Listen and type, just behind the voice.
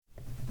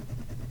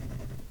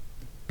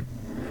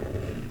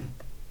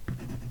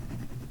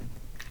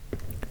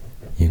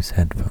Use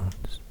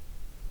headphones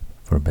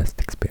for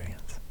best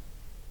experience.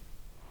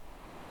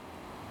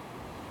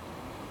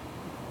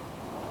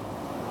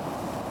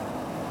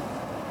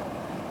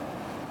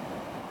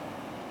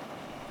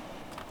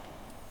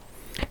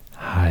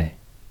 Hi,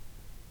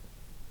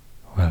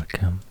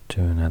 welcome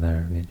to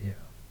another video.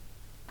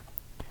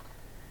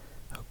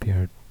 Hope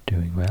you're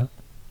doing well.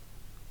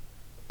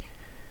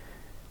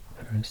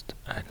 First,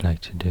 I'd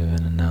like to do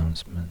an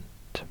announcement.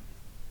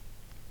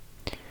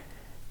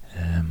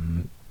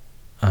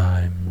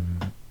 I'm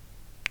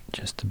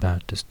just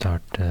about to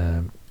start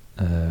a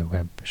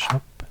web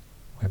shop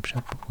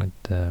with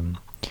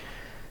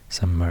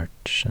some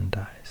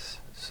merchandise.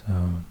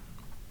 So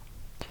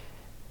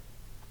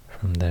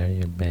from there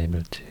you'll be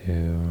able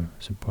to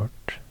support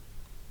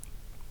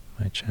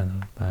my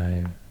channel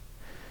by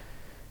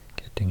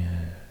getting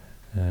a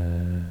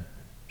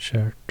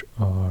shirt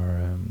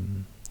or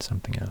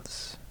something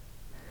else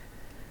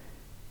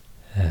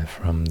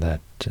from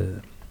that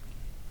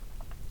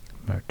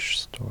merch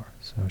store.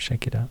 So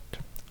check it out.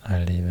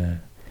 I'll leave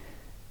a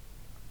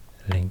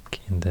link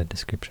in the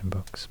description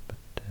box, but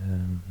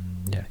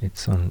yeah,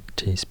 it's on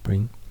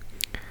Teespring.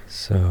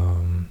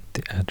 So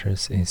the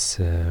address is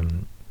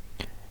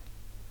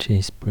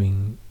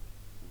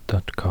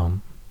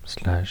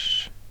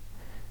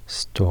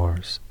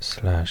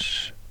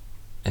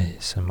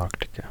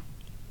teespring.com/stores/ASMarctica.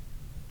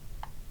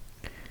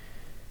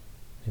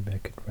 Maybe I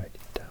could write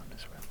it down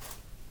as well.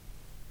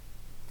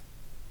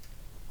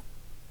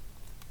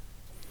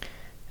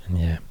 And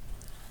yeah,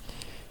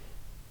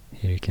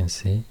 here you can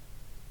see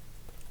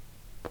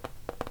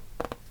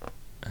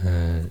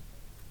a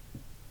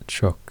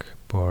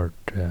chalkboard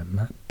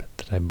map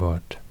that I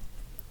bought.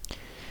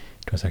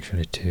 It was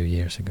actually 2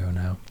 years ago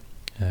now.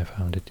 I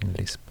found it in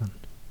Lisbon.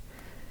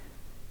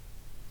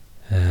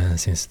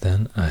 Since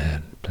then I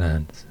had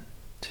planned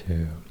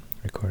to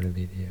record a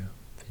video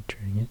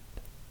featuring it.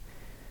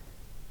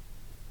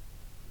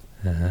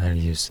 I'll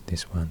use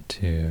this one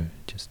to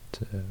just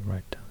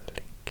write down the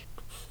link.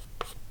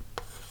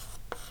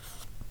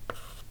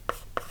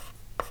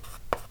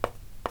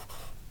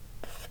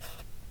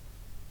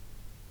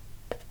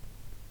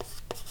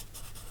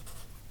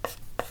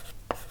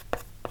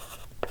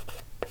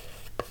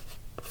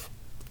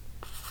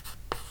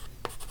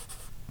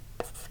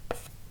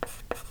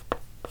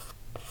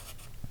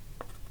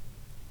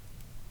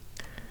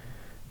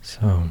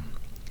 So,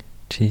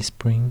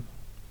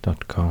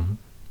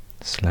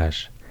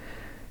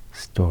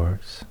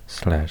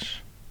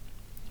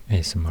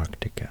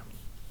 teespring.com/stores/ASMarctica.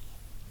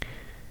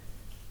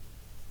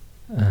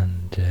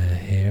 And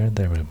here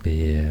there will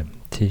be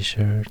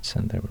t-shirts,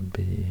 and there will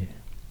be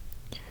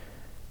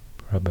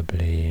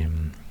probably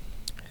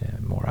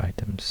more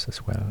items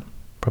as well.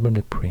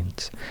 Probably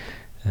prints.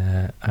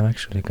 I've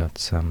actually got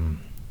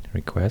some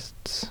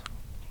requests,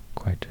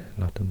 quite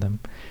a lot of them,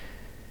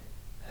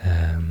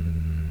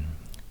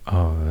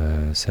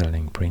 of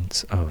selling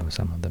prints of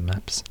some of the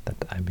maps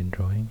that I've been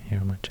drawing here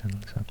on my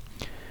channel, so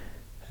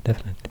I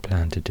definitely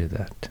plan to do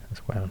that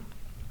as well.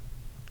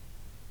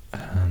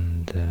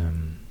 And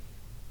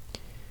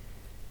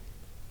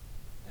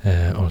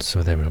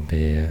also there will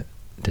be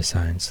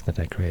designs that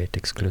I create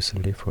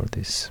exclusively for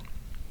this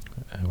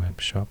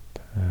web shop,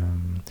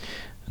 and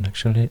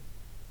actually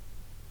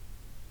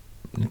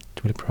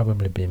it will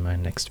probably be my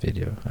next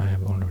video. I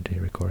have already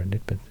recorded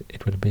it, but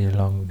it will be a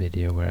long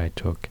video where I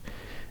talk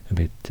a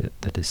bit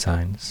the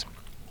designs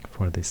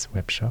for this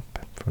web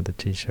shop, for the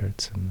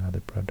t-shirts and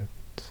other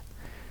products.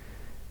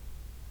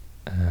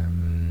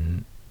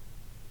 And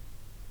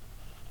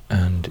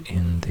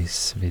in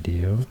this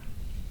video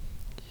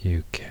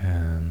you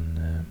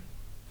can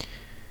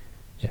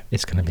yeah,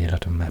 it's gonna be a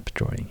lot of map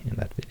drawing in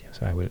that video,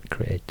 so I will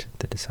create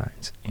the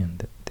designs in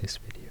this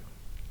video.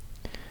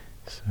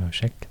 So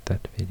check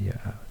that video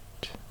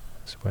out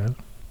as well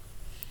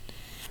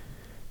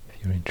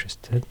if you're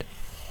interested.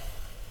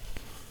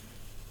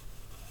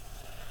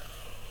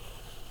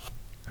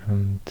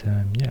 And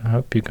yeah, I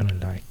hope you're gonna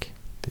like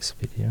this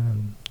video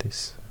and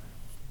these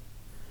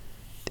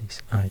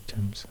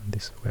items and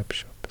this web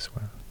shop as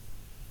well.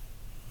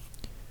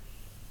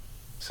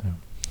 So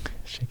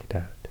check it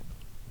out.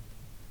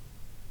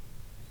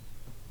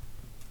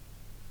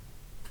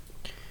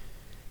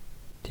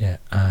 Yeah,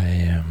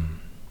 I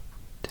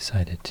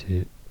decided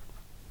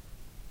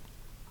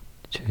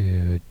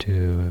to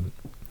do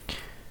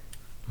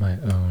my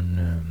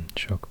own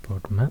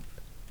chalkboard map,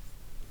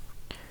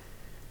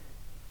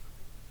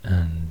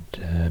 and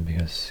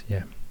because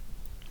yeah,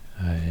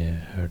 I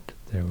heard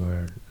there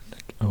were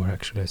or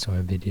actually I saw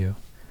a video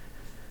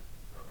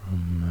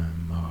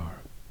from Mark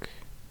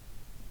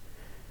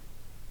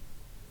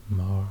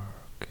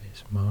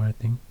I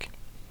think,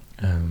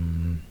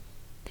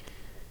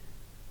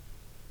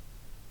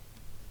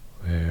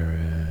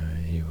 where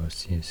he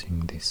was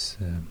using this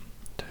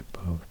type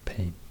of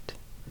paint.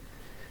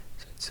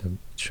 So it's a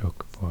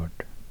chalkboard,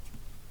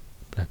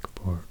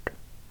 blackboard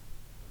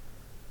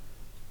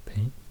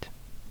paint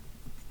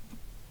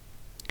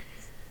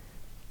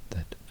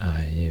that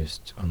I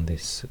used on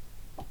this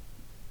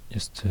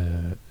just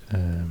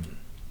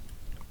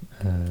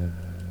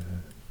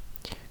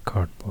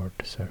cardboard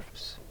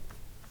surface,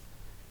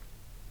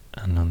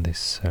 and on this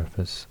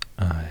surface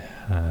I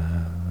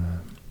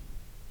have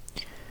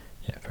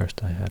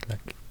first I had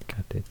like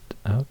cut it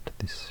out,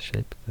 this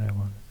shape that I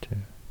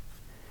wanted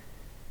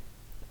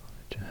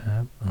to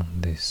have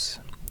on this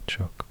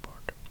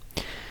chalkboard,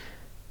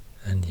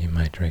 and you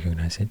might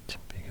recognize it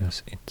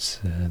because it's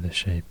the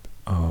shape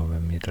of a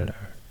Middle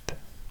Earth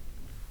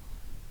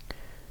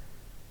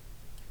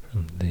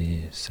from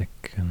the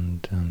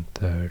 2nd and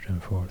 3rd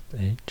and 4th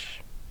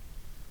age.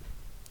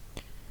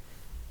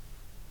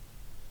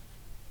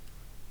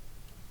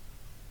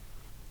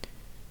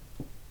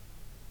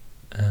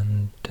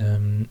 And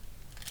then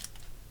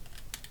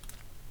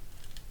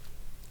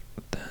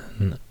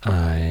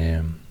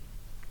I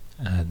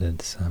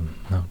added some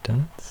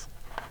mountains,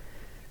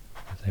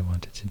 because I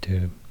wanted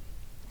to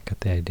got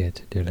the idea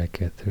to do like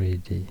a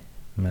 3D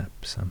map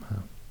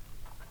somehow.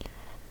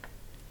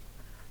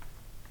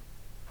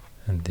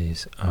 And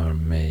these are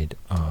made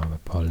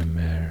of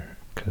polymer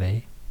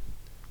clay.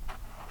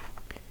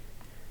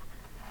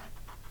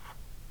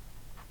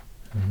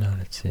 And now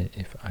let's see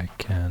if I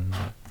can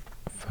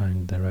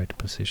find the right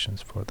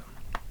positions for them.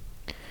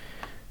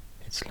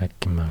 It's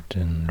like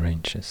mountain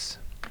ranges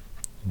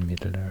in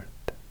Middle Earth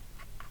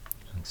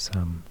and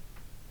some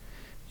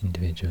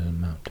individual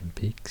mountain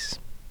peaks.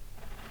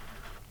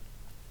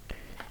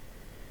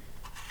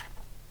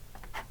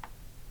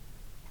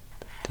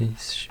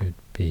 These should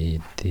be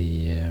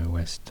the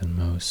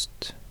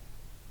westernmost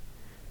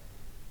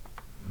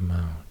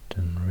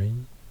mountain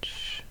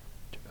range,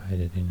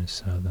 divided in a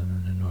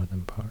southern and a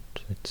northern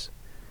part. It's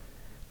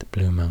the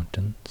Blue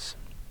Mountains,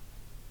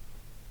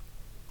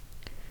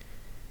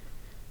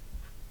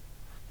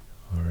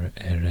 or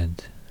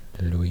Ered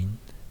Luin.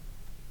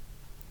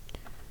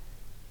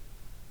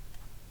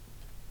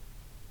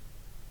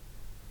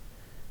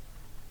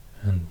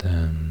 And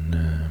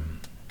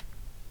then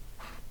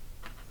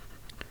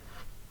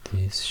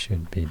these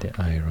should be the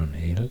Iron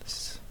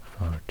Hills,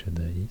 far to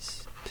the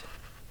east,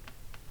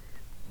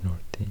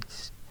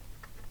 northeast.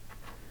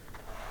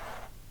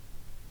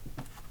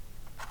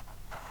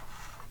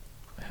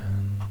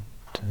 And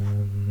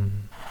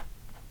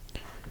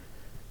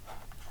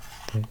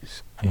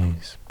this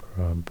is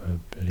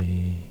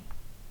probably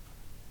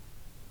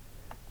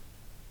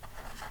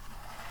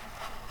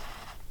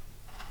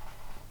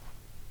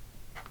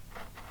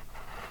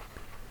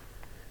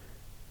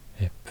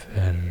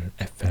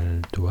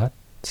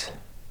Efelduat,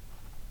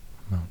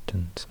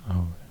 Mountains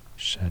of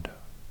Shadow.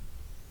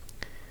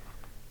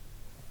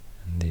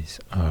 And these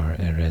are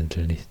Ered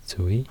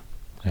Lithui,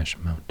 Ash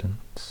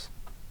Mountains.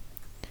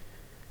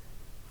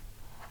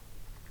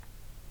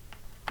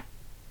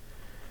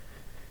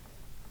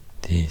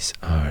 These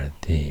are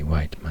the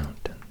White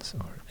Mountains,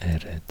 or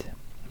Ered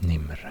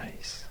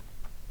Nimrais,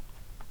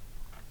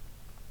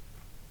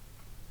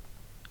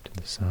 to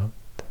the south.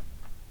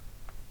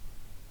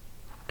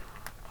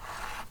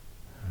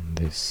 And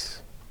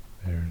this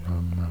very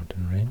long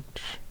mountain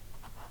range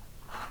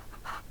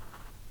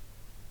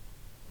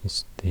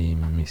is the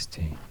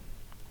Misty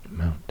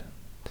Mountains,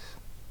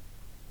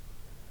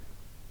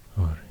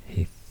 or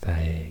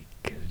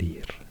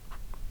Hithaeglir.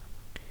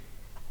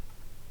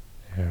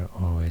 There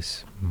are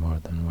always more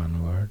than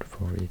one word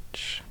for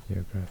each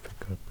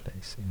geographical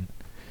place in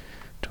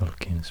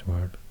Tolkien's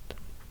world.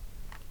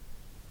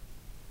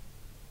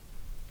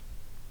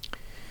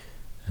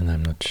 And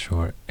I'm not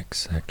sure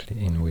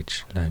exactly in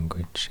which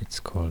language it's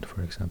called,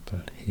 for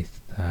example,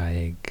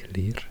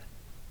 Hithaeglir.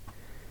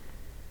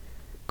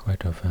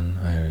 Quite often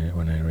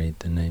when I read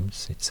the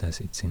names it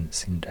says it's in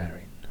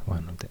Sindarin,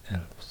 one of the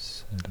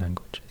elves'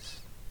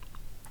 languages.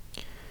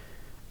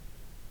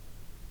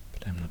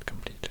 But I'm not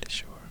completely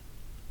sure.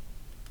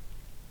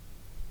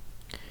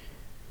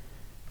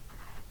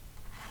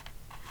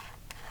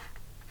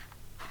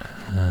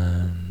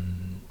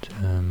 And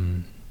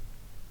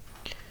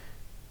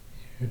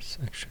here's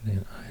actually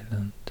an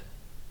island.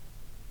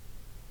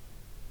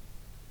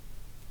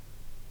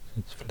 So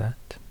it's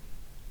flat.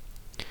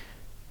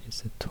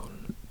 It's a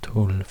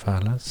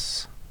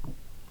Tolfalas.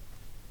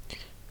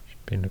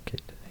 Should be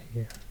located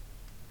here,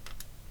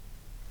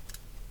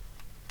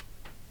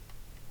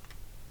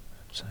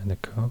 outside the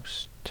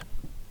coast.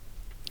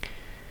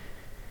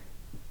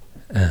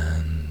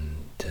 And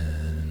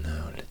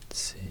now let's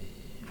see.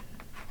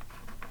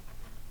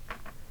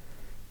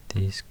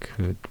 These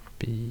could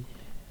be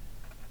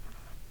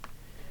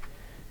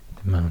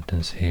the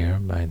mountains here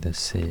by the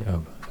Sea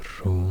of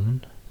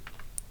Rhun,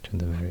 to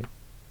the very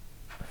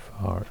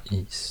far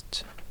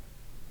east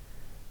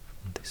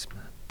on this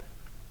map.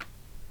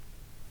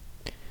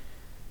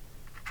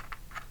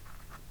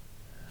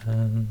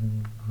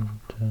 And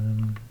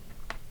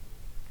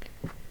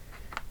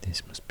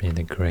this must be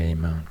the Grey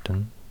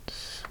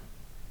Mountains.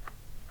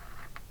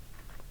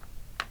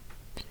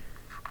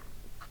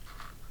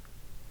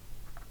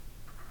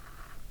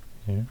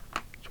 Here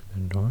to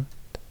the north.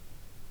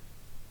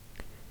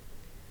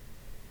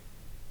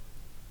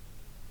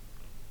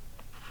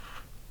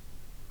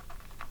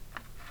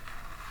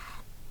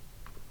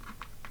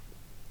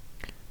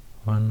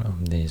 One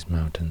of these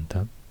mountain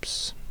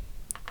tops,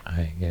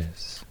 I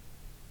guess,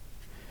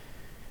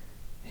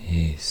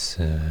 is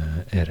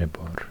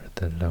Erebor,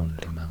 the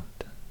Lonely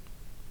Mountain,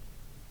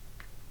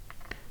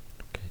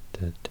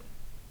 located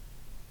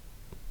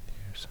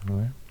here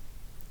somewhere.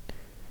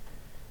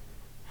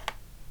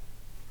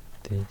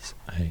 These,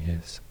 I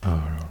guess,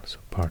 are also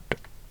part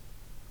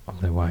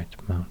of the White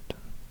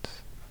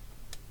Mountains,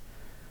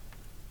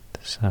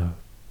 the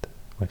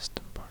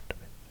southwestern part of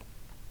it.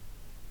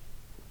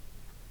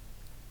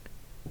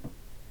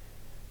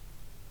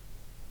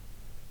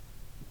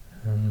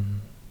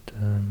 And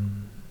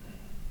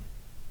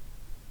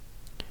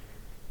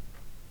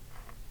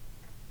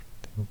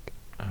I think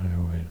I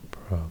will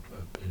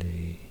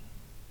probably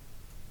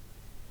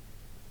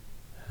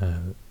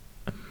have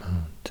a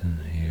mountain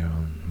here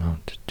on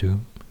Mount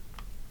Doom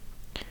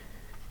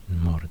in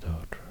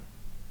Mordor.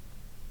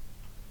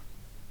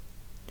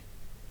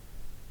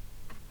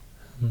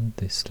 And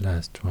this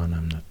last one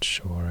I'm not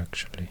sure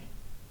actually.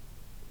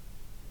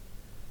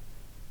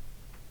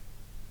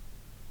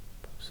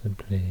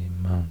 Possibly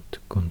Mount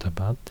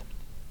Gundabad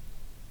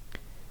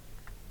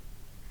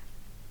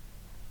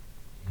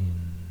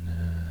in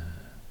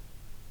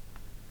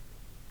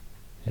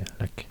yeah,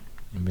 like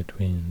in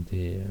between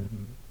the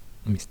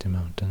Misty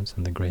Mountains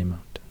and the Grey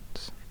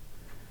Mountains.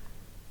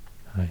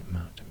 High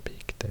mountain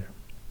peak there.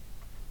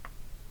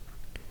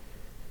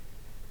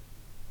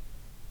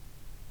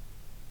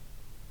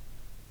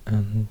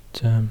 And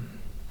then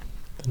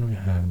we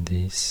have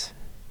these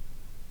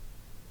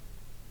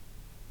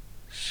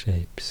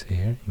shapes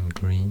here in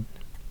green.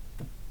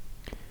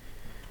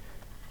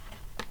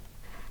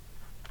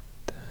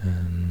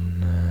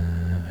 Then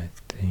I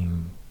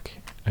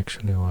think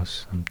actually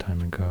was some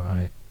time ago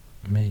I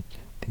made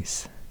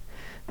this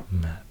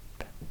map.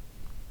 I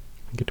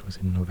think it was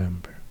in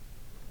November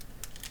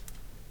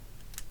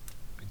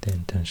with the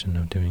intention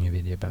of doing a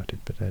video about it,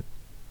 but I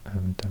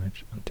haven't done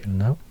it until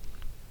now.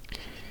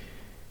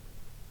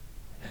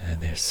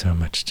 There's so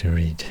much to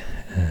read,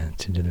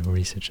 to do the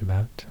research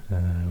about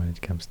when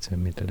it comes to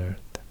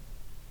Middle-earth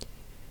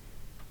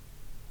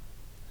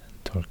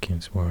and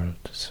Tolkien's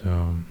world.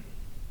 So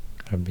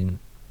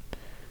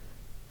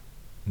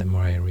the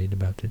more I read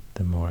about it,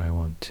 the more I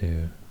want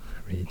to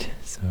read.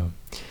 So,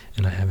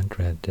 and I haven't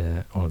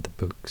read all the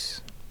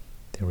books,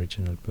 the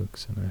original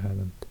books, and I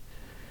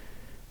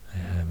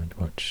haven't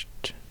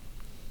watched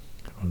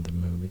all the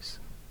movies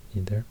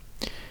either.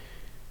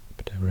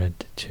 But I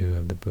read 2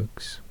 of the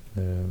books.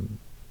 The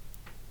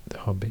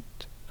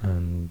Hobbit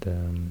and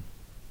the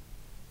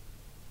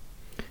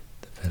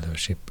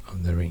Fellowship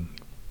of the Ring.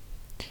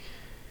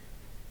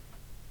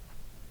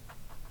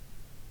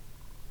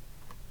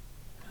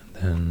 And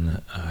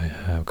then I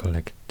have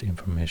collected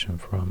information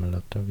from a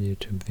lot of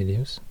YouTube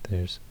videos.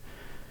 There's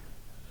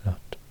a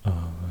lot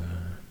of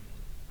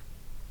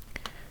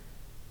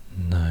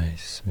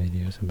nice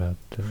videos about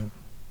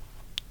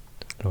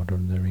Lord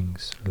of the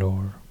Rings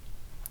lore.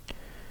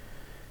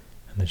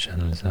 And the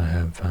channels I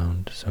have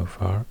found so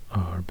far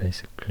are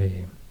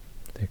basically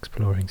the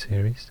Exploring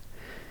series,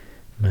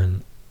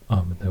 Men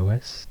of the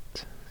West,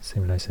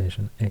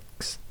 Civilization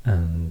X,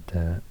 and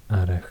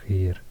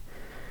Arachir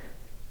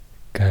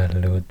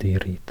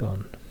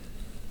Galodiriton.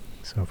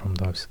 So from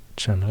those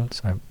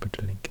channels, I put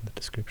a link in the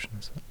description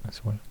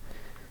as well.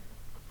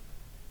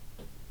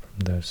 From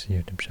those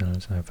YouTube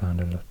channels I found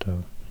a lot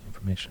of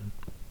information.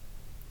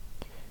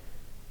 I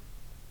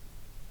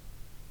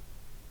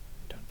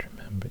don't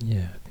remember,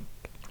 yeah, I think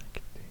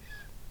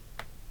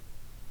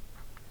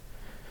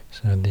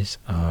so these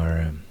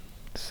are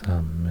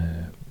some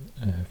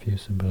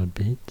fusible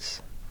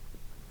beats,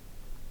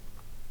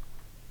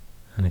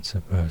 and it's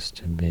supposed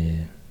to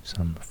be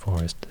some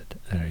forested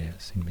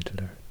areas in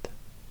Middle-earth.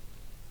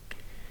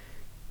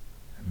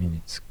 I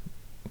mean, it's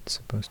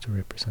supposed to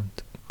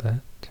represent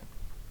that.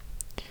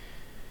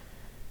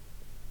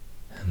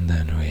 And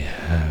then we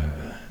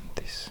have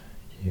this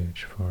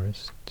huge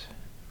forest,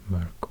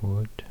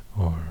 Mirkwood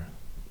or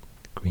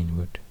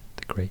Greenwood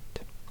the Great.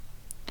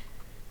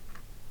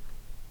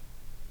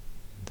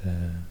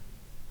 The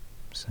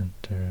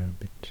center a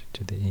bit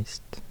to the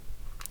east,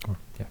 or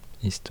yeah,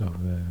 east of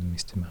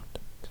Misty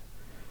Mountains.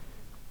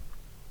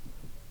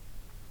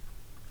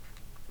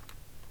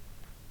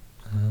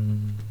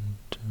 And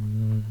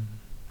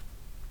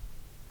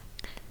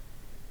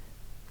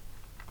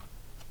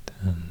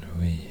then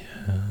we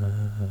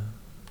have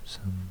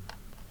some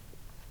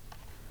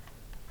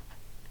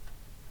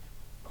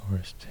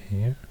forest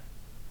here,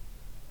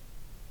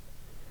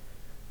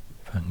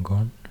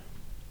 Fangorn.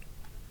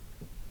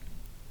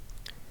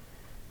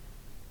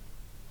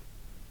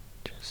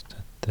 Just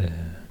at the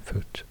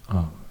foot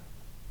of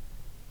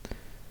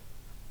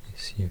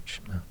this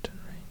huge mountain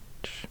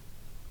range.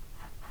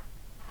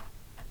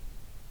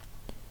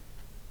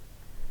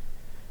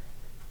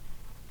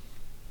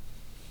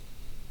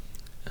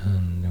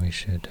 And we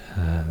should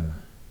have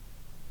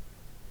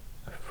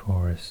a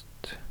forest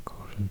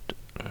called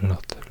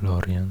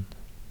Lothlorien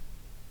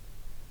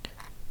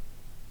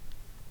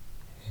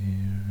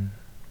here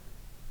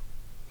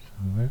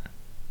somewhere.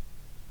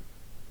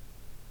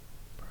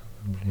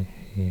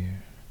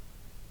 here.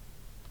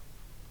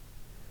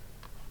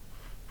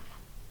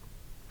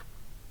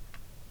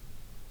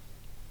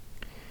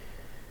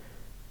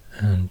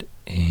 And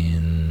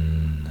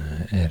in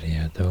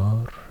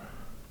Eriador,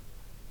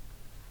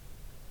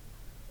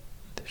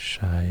 the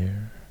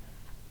Shire,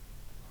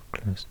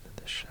 close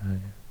to the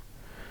Shire,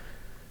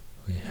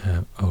 we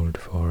have Old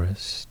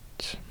Forest.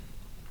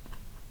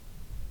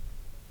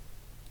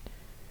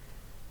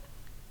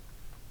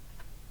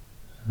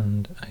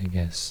 And I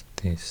guess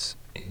this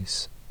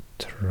is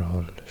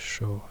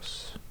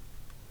Trollsjøs,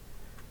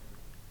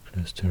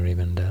 close to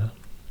Rivendell,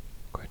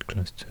 quite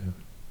close to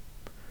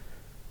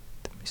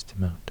the Misty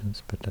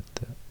Mountains, but at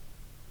the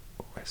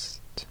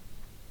west.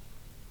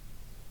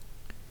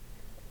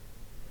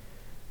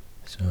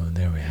 So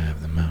there we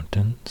have the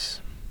mountains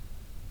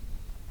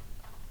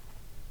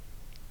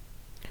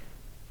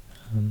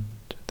and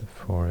the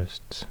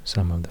forests,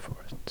 some of the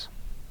forests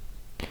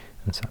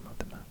and some of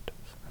the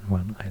mountains, and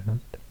one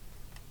island.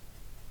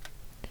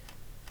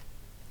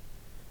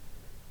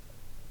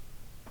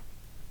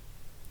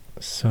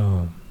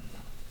 So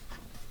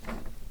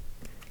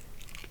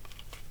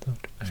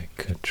thought I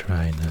could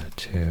try now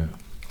to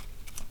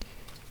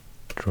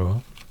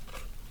draw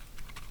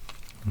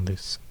on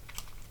this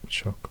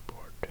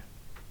chalkboard,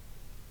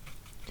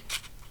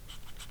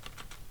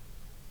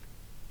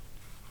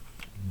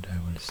 and I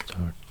will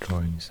start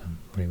drawing some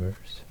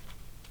rivers.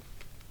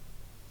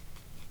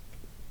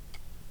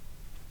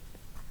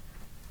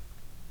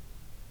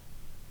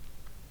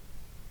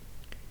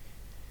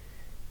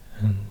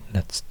 And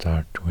let's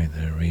start with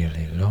a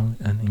really long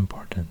and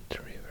important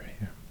river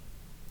here.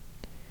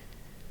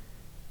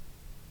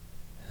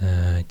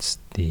 It's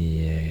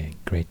the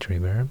Great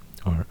River,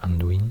 or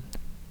Anduin.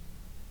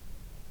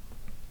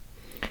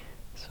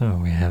 So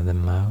we have the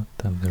mouth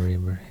of the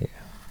river here.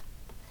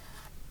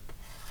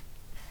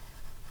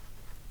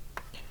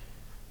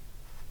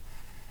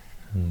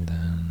 And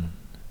then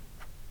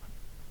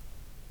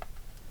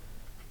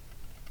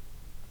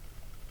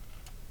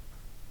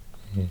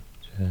it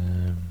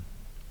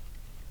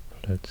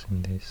floats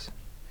in this,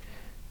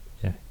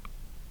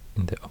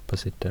 in the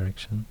opposite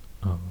direction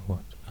of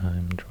what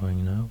I'm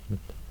drawing now, but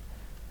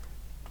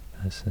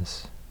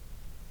passes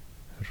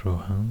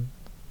Rohan.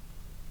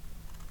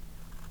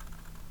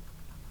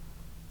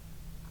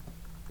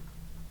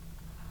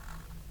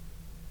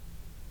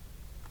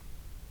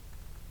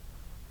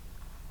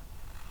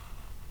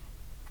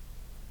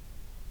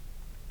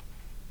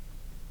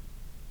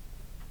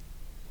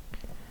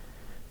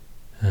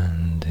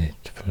 And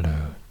it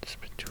floats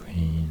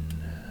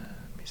between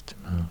Misty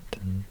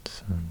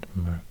Mountains and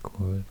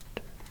Mirkwood.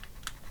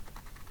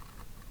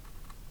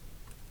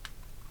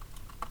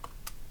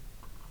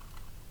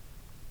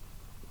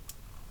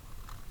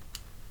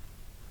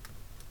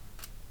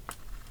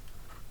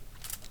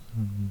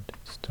 And it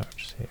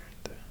starts here in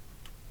the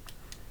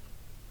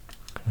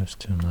close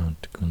to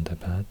Mount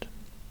Gundabad,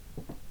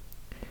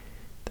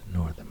 the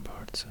northern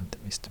parts of the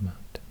Misty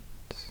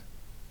Mountains.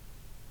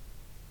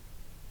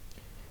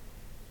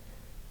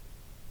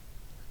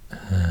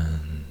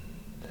 And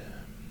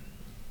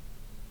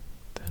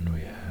then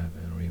we have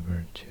a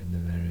river to the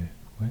very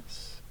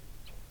west.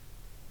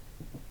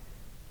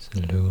 It's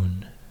the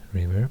Loon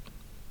River.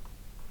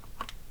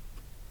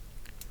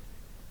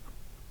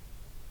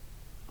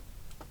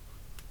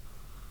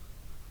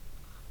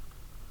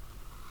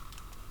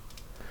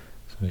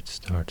 So it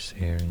starts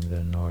here in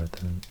the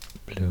northern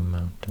Blue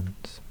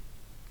Mountains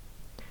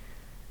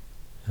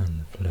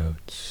and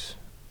floats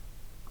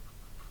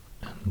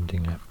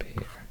ending up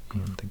here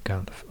in the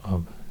Gulf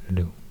of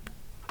Loon.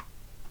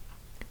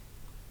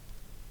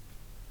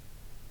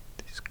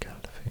 This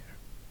gulf here.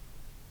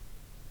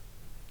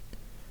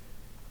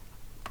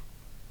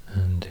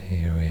 And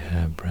here we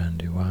have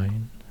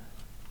Brandywine,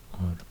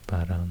 or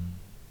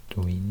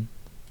Baranduin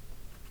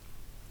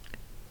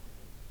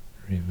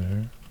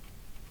River.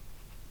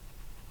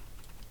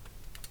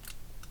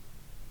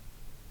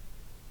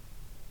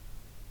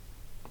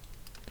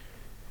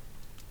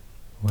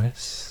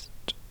 West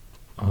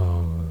of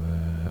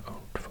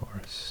Old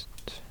Forest.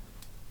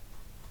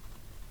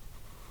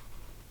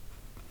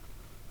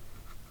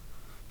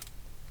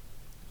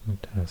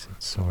 It has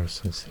its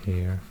sources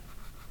here.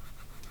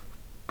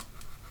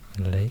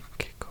 A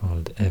lake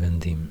called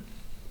Evendim.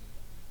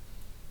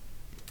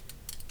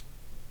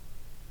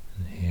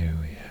 And here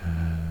we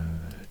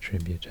have a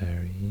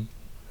tributary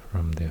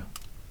from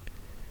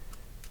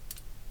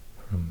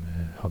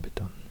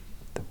Hobbiton,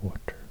 the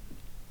water.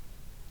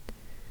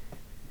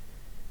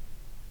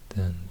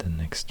 Then the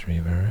next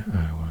river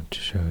I want to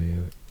show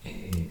you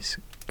is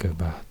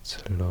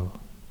Gvatslo.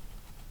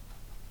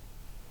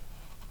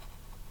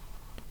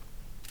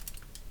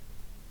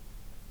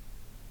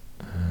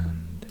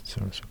 And it's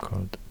also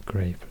called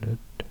Grey Flood.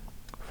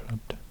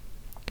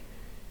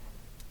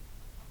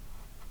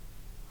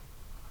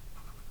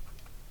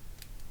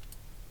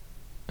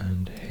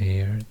 And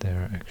here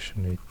there are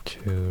actually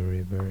two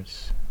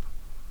rivers.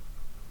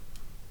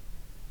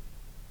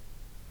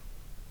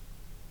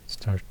 It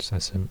starts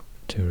as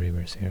two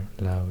rivers here,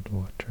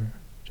 Loudwater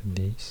to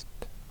the east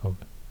of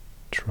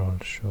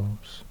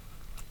Trollshaws,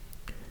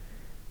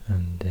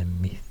 and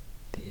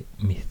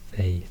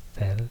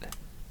Mythaethel,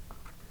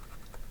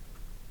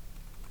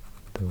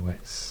 the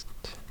west.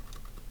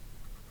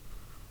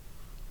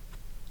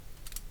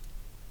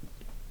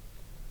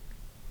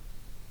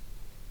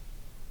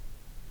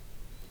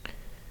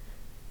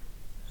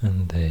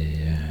 And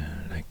they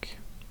like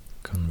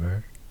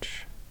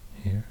converge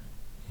here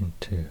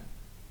into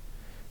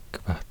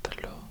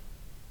Gvatlo.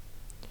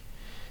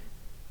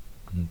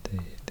 And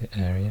the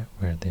area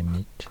where they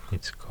meet,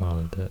 it's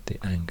called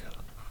the angle.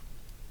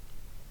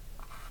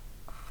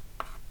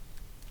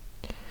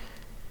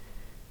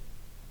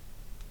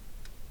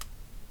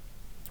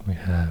 We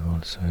have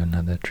also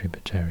another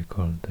tributary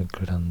called the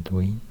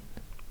Glanduin.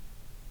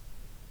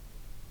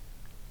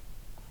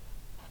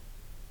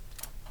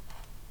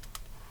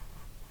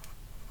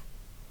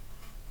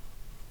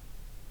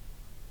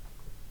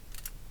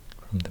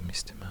 From the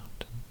Misty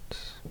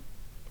Mountains,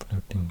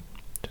 floating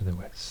to the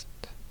west,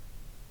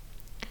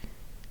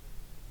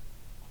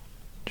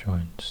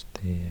 joins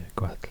the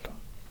Gvatlo.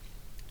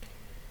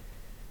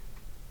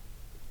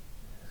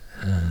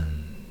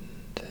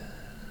 And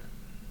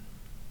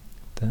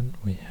then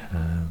we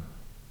have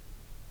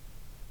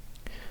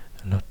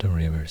a lot of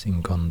rivers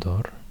in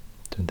Gondor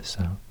to the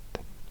south,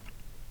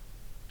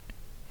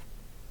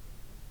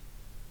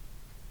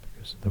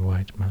 because the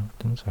White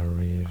Mountains are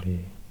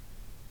really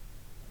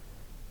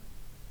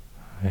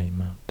high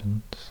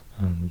mountains,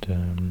 and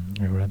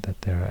I read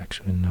that there are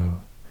actually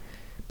no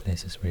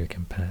places where you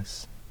can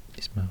pass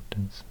these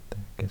mountains. I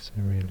guess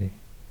they're really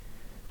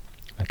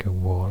like a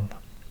wall,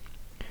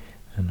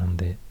 and on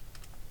the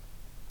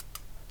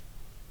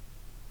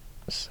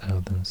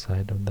southern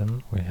side of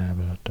them we have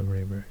a lot of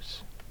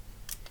rivers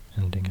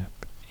ending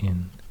up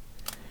in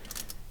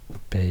the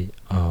Bay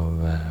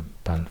of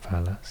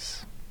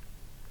Balfalas.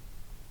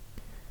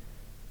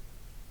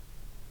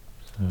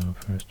 So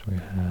first we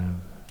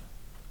have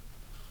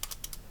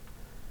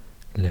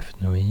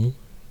Lefnoi,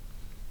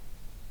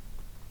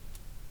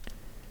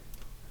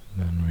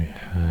 then we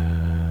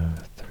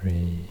have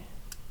 3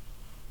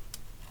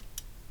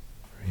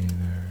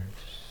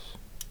 rivers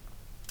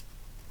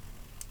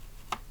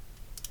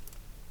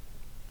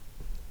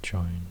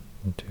join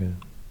into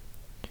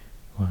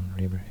one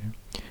river here.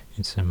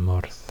 It's a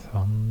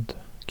Morthond,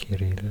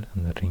 Kirill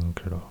and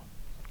Ringlo.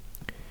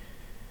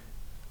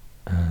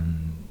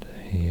 And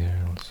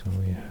here also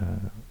we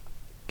have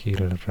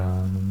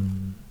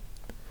Kilran,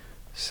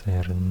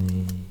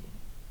 Cerny,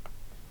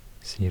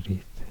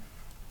 Sirith,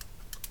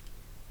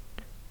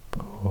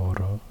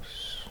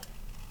 Poros,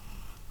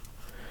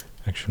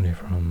 actually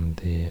from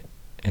the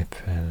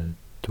Eiffel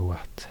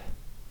Duat,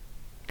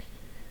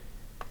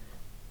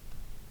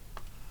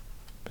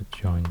 but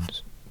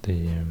joins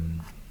the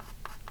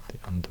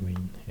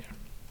Anduin here,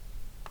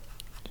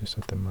 just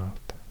at the mouth.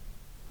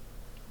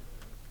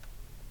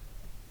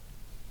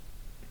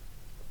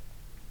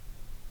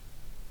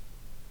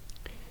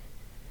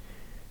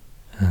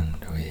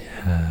 And we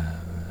have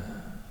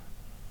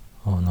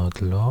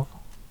Onodlo,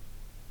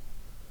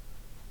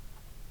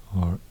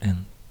 or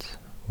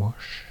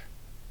Entwash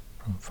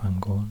from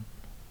Fangon.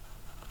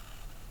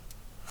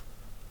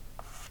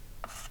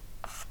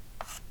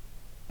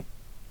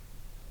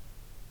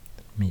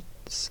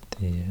 Meets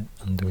the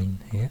Anduin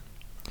here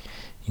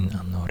in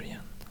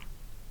Anorian.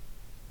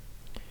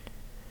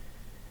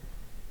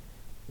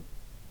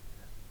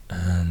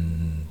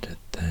 And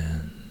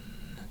then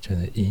to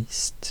the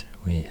east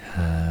we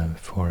have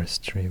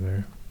Forest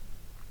River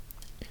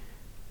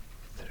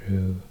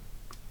through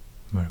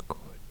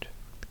Mirkwood,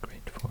 the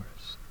Great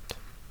Forest.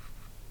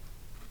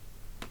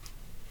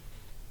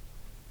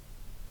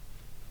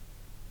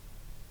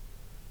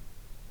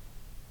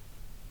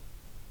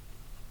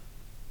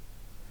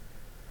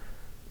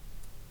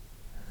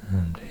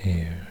 And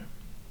here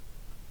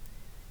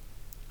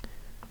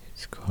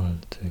it's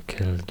called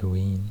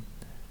Kelduin,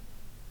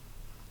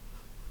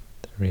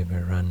 the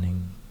river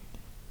running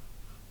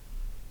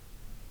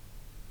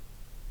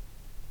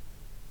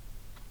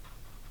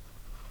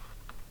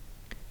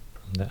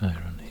from the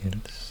Iron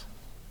Hills.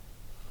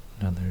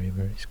 Another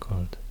river is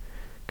called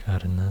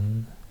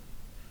Karnan,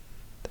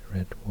 the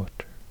Red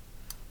Water.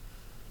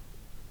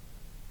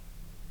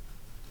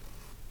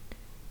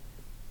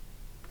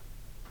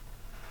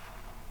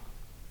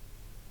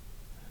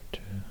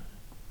 To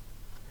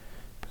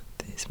put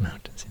these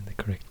mountains in the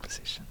correct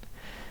position.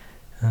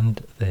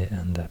 And they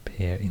end up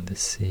here in the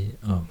Sea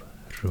of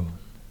Rhun.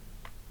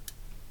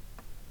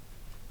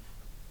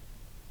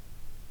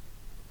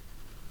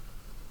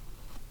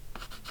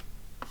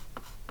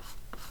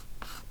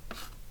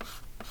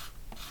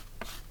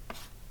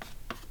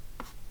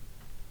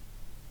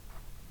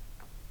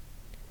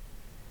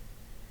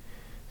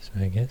 So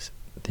I guess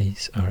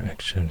these are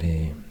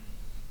actually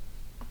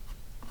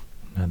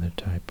another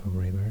type of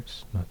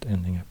rivers, not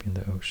ending up in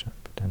the ocean,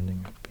 but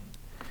ending up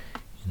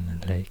in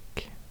a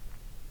lake.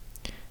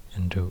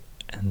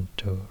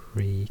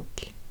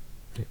 Endoric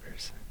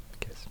rivers,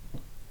 I guess.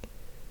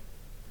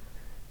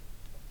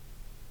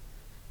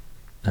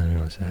 And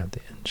we also have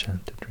the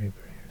Enchanted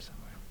River here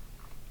somewhere.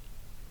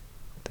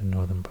 the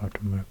northern part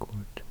of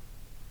Mirkwood.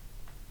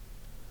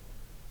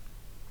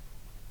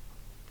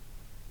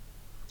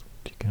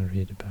 You can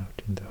read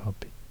about in The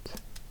Hobbit.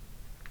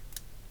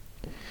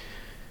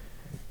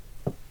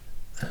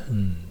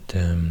 And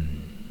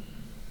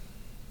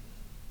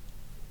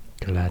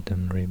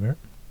Gladden River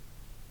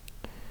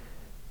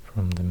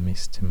from the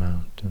Misty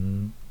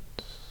Mountains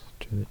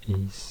to the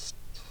east,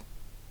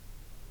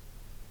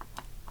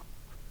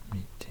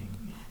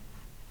 meeting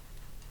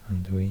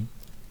Anduin,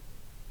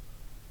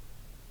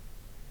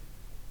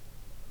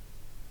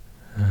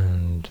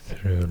 and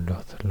through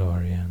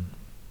Lothlorien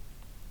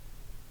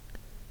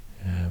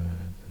you have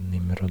the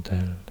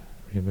Nimrodel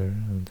River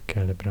and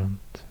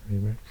Celebrant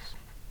rivers.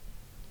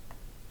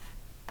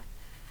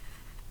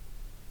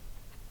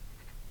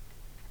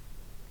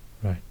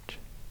 Right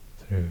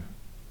through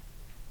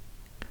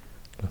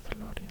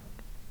Lothlorien.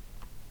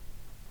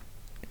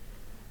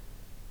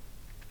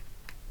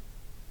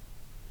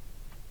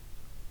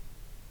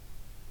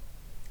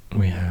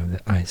 We have the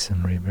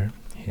Isen River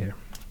here,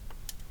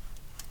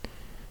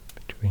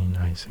 between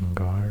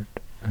Isengard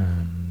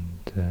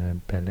and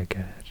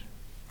Belegar,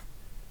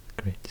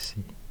 Great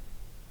Sea,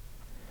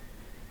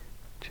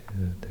 to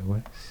the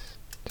west.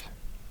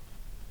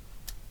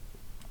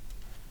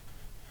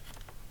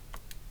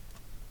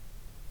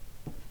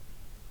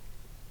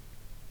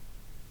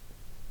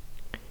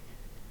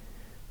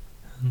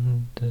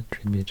 And a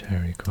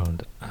tributary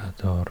called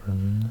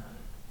Adorn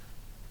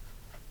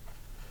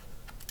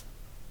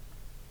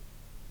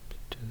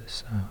to the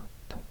south.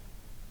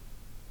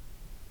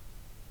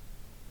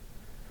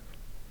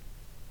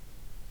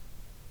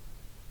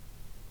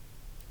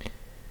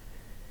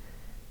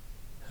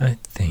 I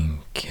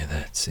think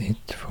that's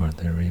it for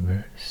the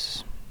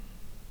rivers.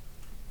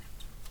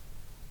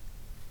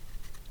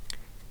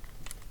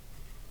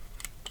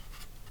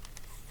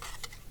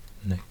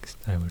 Next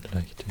I would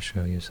like to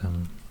show you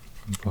some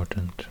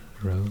important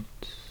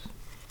roads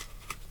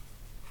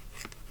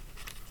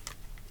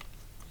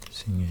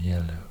using a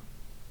yellow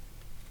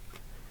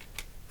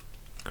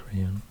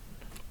crayon.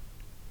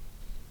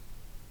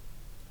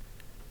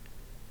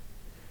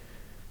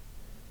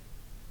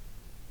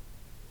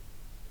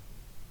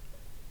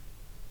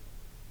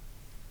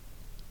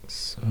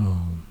 So,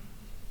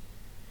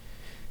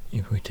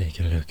 if we take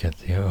a look at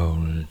the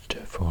old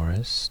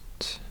forest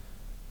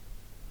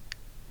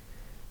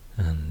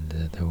and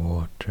the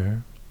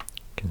water,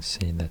 you can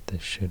see that there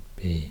should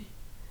be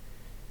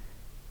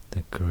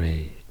the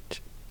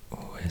Great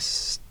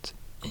West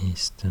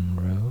Eastern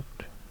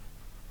Road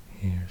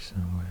here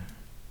somewhere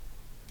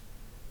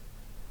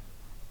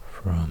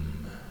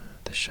from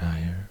the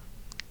Shire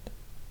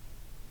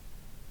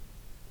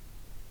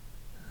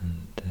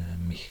and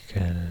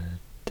Michael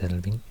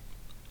Delving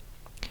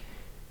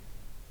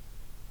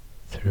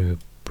through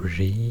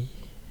Bree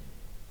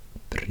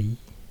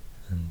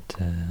and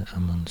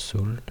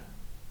Amonsul,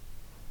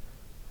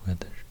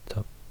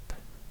 Weathertop,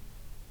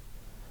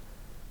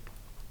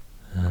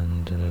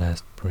 and the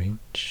last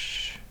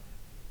bridge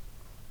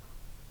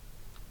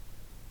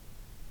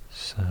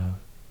south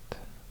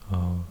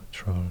of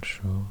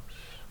Trollshaws,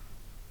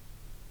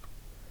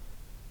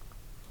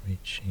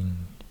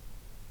 reaching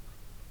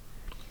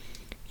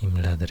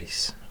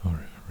Imladris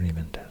or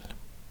Rivendell,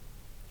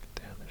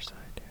 the other side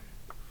here.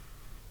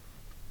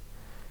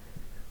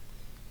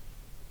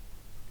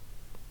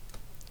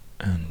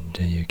 And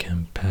you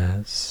can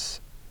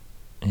pass,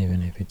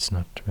 even if it's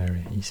not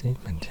very easy,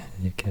 but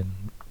you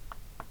can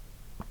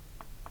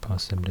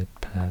possibly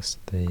pass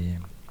the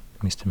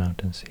Misty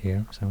Mountains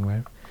here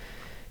somewhere,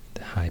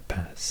 the high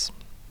pass,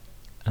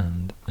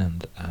 and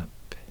end up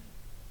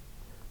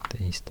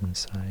the eastern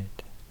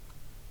side.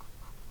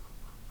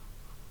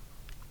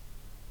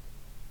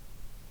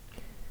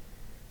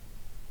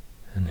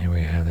 And here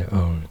we have the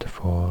old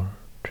fort,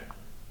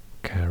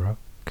 Carrock,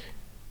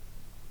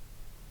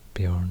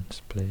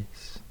 Bjorn's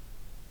place,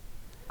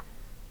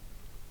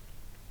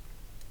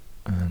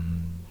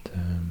 and the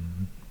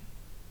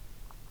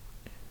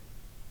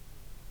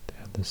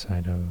other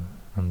side of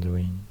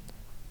Anduin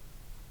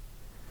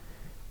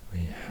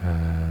we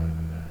have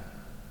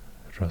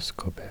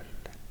Roscobel,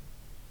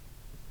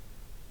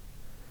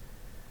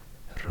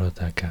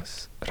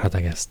 Radagast's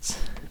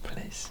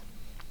place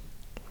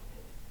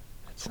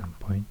at some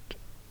point.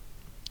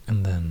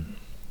 And then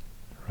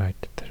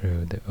right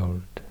through the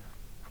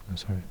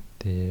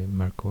the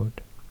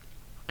Mirkwood,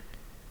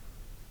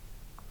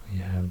 we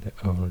have the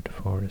old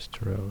forest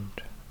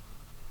road.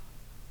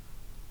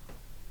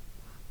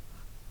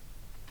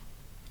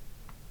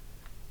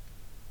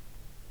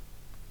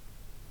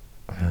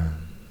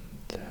 And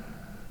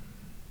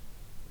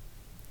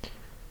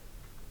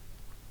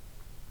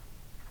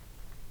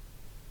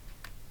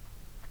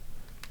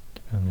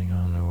depending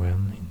on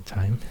when in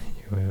time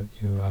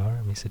you are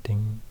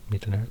visiting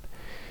Middle-earth,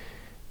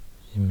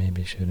 you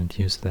maybe shouldn't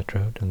use that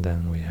road. And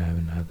then we have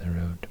another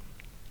road,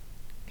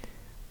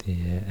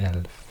 the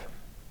Elf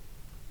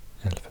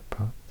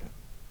path,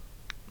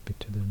 a bit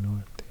to the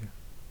north here,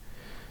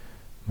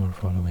 more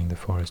following the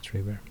forest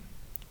river.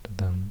 But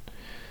then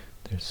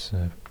there's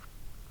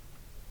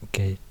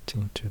gate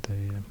into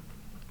the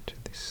to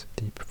this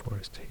deep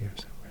forest here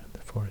somewhere, the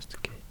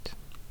forest gate.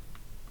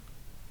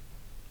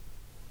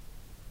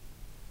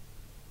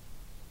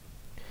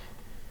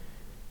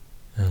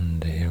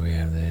 And here we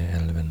have the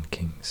Elven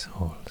King's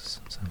Halls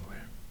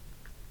somewhere.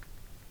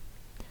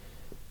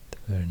 The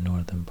very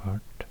northern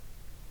part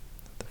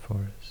of the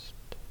forest.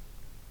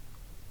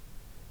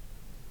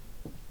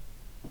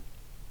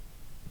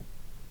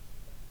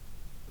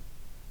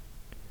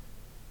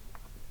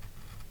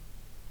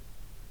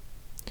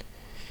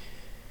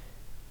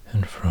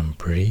 And from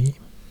Bree,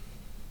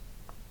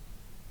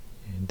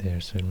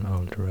 there's an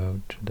old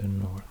road to the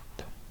north,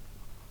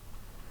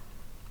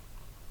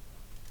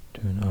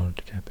 to an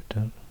old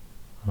capital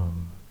of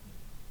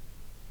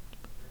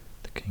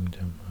the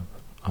kingdom of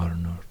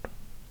Arnor.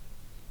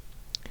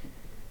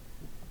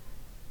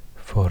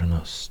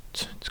 Fornost,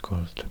 it's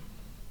called.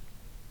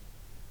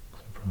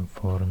 So from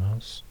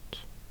Fornost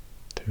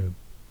through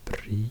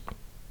Bree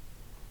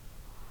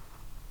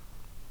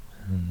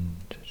and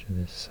to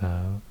the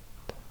south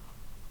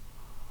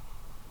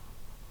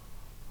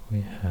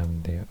we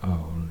have the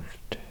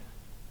old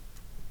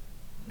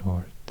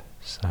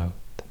north-south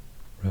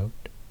road,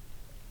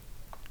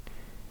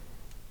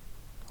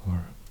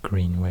 or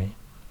greenway,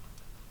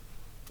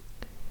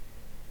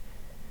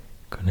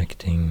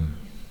 connecting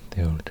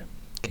the old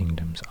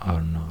kingdoms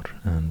Arnor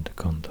and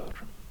Gondor.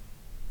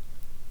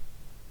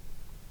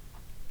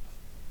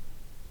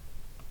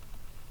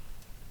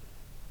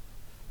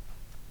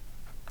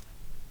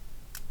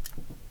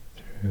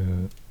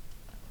 Through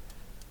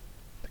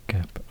the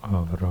Gap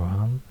of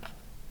Rohan,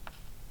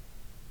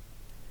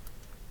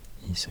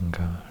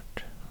 Isengard,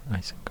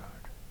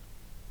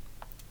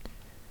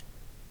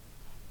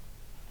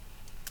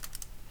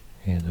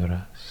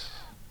 Edoras,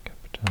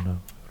 capital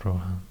of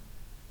Rohan,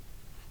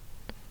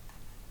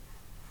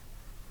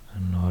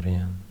 and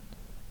Lorien,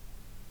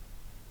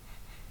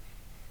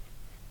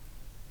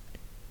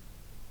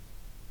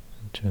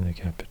 and to the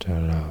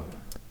capital of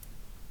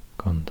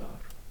Gondor,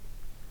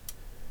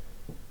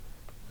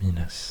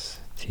 Minas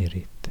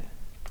Tirith,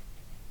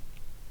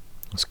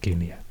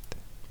 Osgiliath.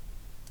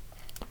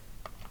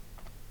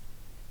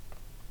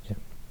 Yeah,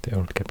 the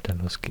old capital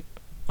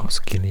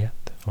Osgiliath,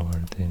 or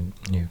the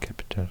newer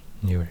capital,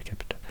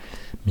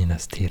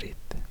 Minas Tirith,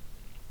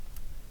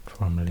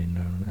 formerly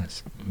known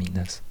as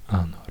Minas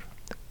Anor.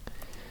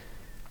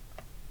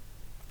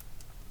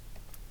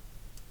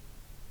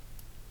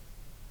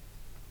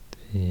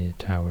 The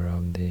Tower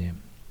of the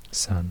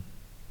Sun.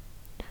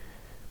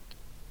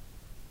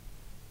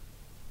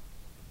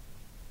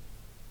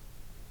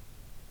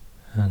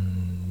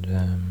 And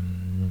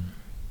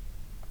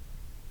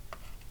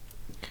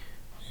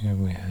here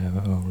we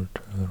have old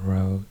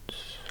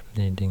roads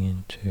leading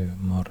into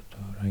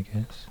Mordor, I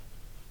guess.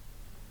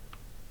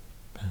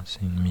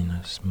 Passing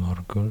Minas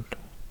Morgul,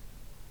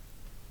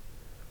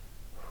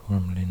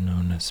 formerly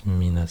known as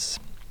Minas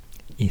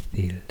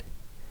Ithil,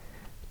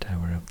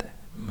 Tower of the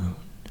Moon.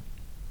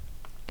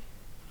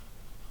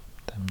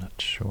 I'm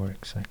not sure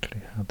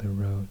exactly how the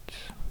road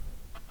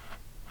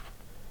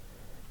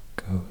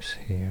goes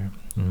here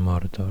in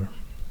Mordor.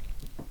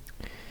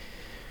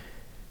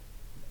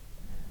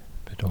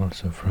 But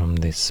also from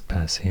this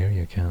pass here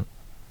you can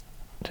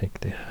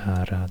take the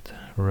Harad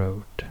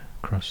road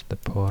across the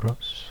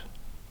Poros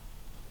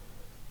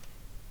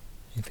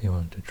if you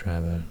want to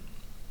travel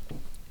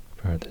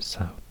further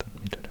south on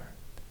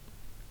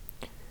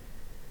Middle-earth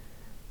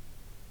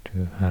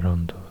to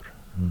Harondor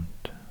and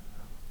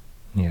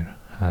near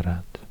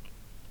Harad.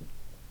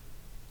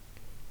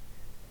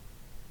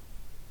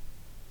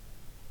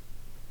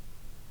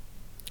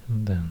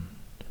 And then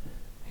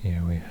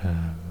here we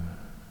have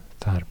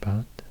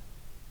Tharbad.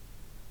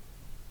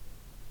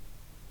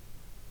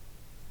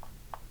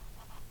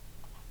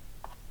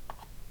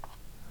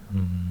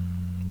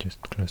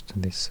 Just close to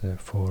this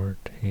ford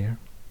here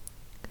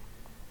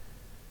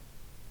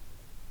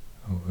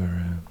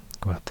over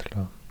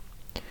Gwathla,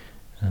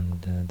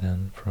 and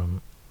then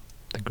from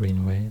the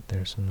Greenway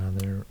there's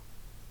another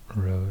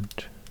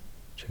road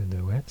to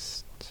the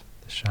west,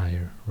 the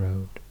Shire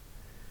Road,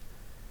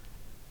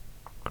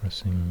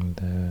 crossing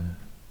the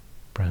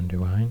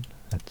Brandywine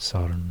at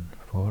Sarn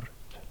Ford,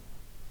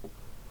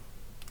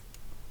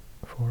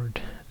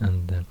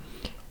 and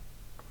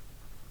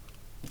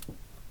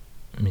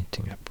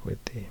meeting up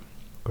with the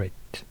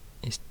Great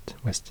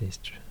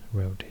West-East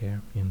Road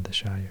here in the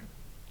Shire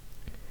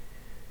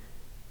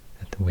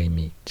at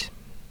Waymeet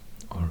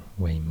or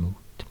Waymoot.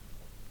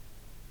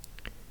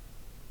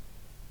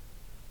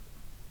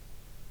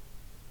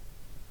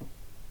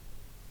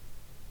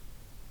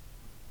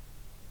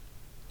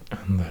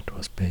 And that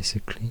was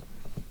basically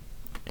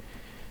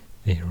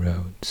the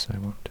roads I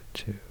wanted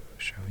to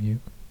show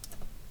you.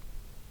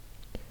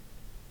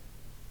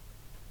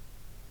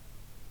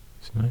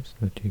 It's nice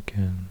that you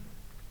can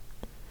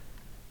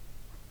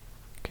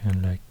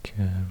like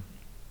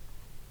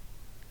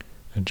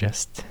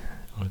adjust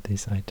all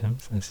these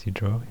items as you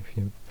draw if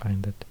you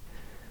find that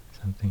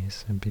something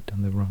is a bit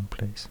on the wrong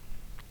place.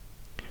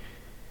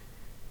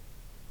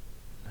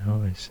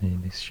 Now I see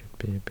this should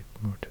be a bit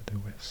more to the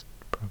west,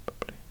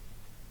 probably.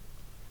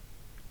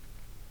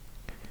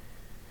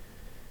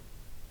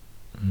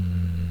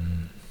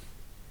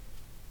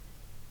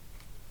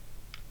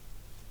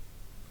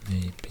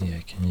 Maybe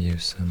I can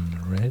use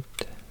some red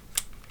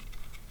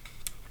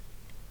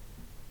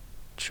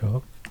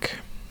chalk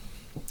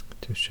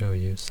to show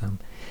you some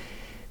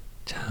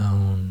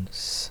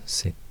towns,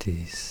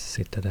 cities,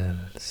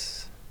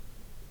 citadels,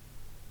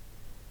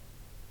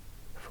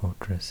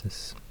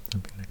 fortresses,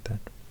 something like that.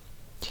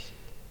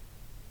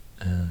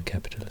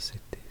 Capital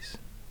cities.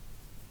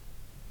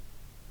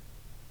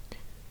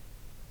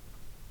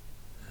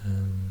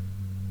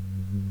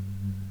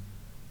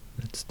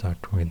 Let's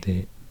start with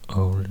the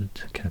old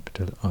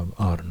capital of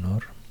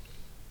Arnor.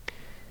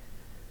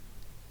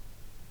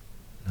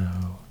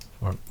 Now,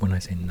 or when I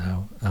say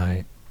now,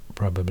 I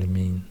probably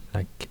mean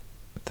like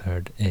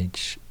Third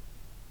Age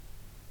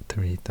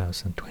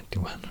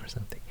 3021 or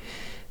something.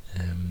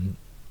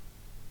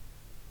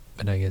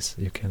 But I guess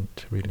you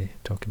can't really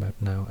talk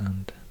about now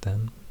and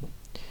then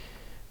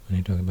when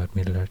you talk about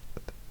Middle Earth.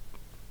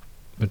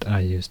 But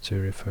I used to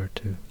refer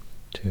to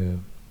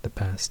the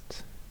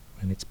past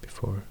when it's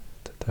before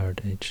the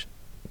Third Age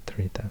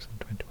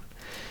 3021.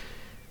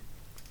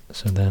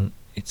 So then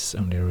it's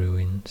only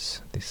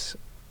ruins, this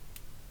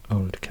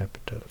old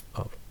capital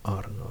of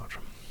Arnor.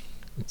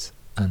 It's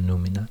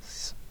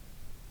Annuminas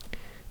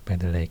by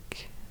the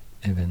lake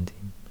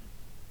Evendim.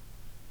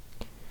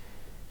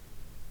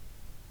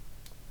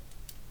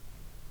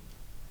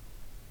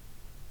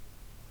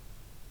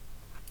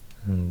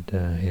 And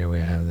here we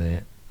have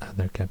the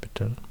other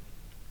capital,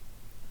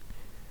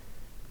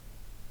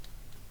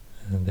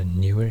 the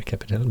newer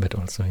capital, but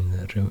also in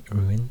the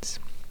ruins.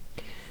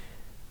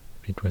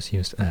 It was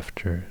used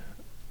after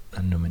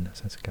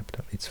Annuminas as a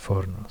capital. It's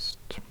Fornost.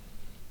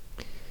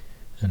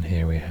 And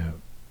here we have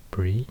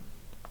Bree,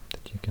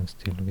 that you can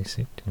still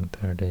visit in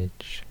Third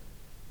Age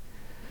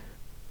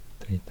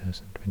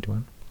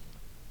 3021.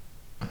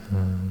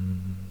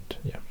 And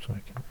yeah, so I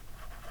can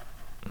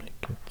make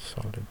it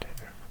solid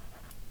here.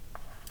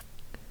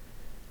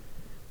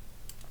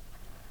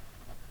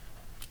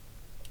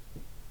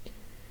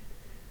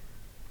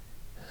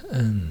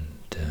 And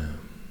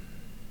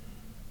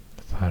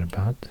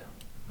Farbad,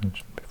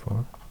 mentioned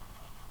before.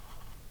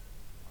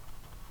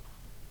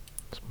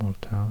 Small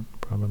town,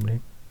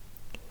 probably.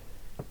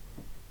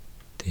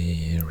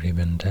 The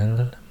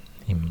Rivendell,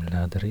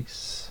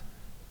 Imladris,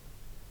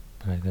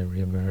 by the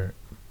river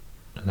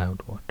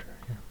Loudwater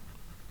here.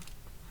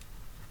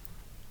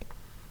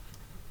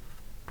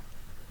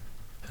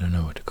 I don't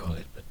know what to call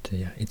it, but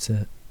yeah, it's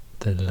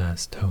the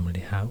last homely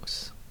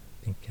house.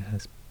 I think it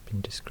has been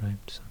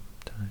described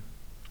sometime.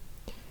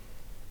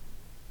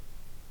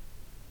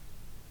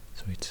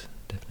 So it's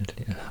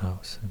definitely a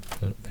house,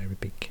 a very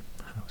big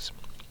house.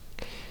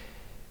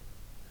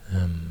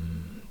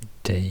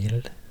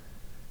 Dale,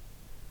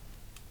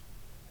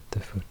 the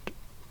foot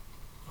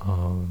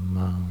of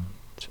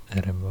Mount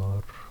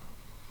Erebor,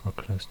 or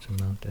close to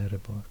Mount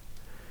Erebor.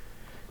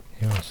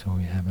 Here also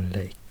we have a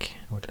lake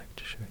I would like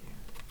to show you.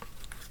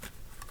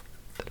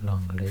 The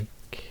Long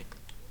Lake.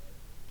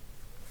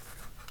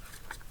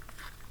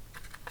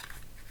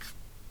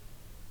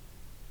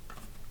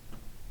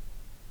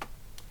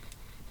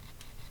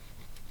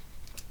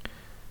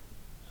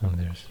 And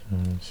there's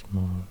a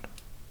small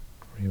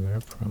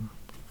river from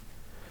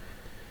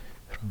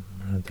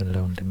the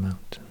Lonely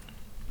Mountain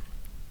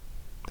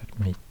that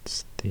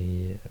meets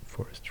the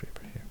forest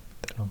river here,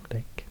 the Long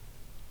Lake.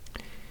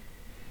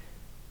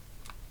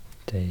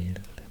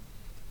 Dale.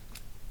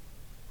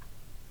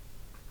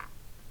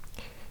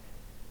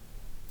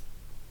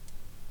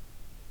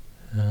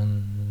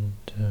 And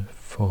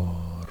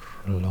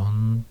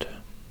Forlond.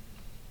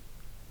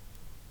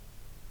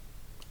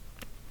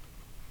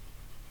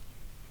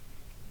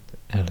 The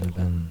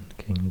Elven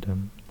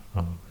Kingdom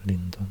of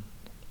Lindon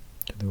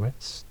to the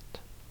west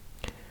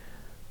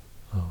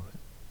of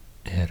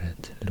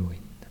Ered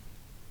Luin.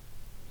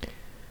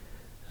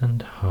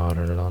 And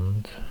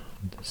Harlond,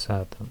 the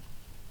southern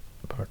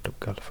part of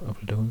Gulf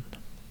of Lune.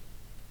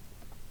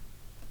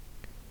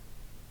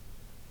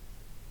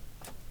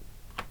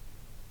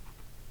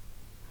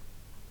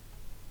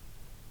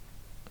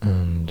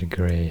 And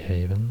Grey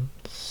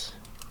Havens.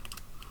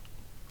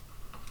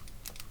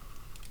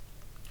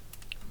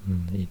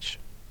 Each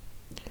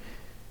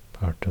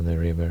part of the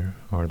river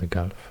or the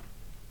Gulf.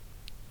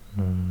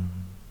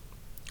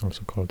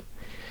 Also called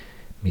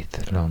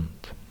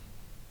Mithland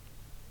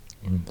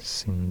in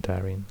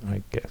Sindarin,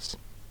 I guess.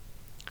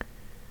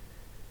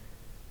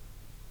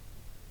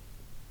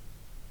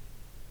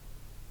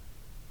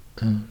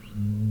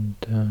 And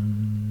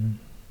then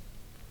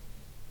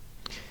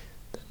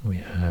we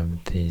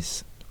have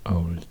these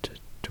old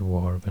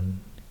dwarven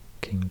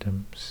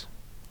kingdoms,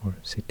 or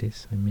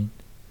cities, I mean,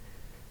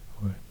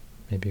 or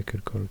maybe you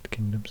could call it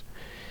kingdoms,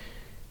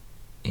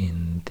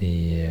 in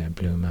the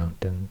Blue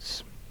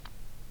Mountains.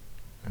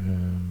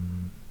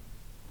 In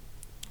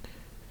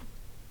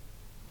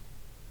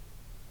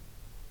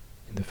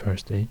the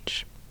First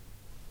Age.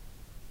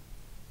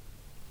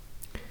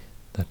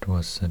 That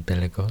was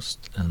Belegost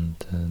and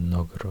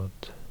Novgorod.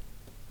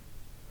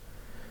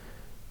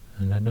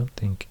 And I don't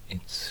think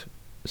it's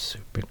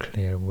super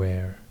clear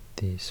where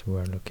these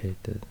were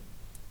located,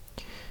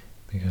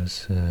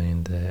 because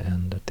at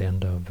the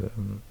end of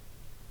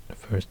the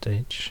first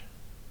age,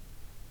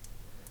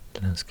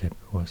 the landscape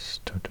was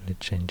totally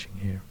changing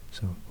here.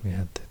 So we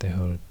had the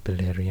whole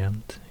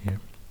Beleriand here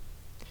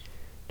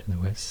to the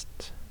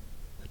west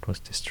that was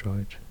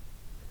destroyed,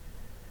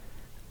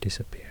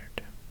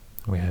 disappeared.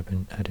 We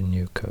had a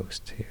new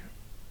coast here.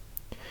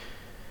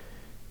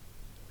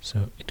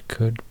 So it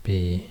could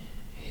be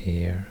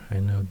here. I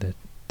know that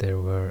there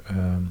were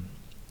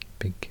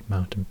big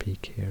mountain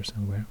peak here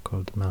somewhere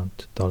called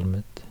Mount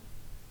Dolmed,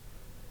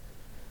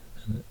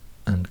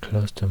 and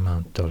close to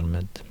Mount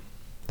Dolmed,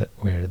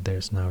 where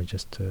there's now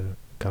just a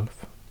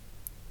gulf.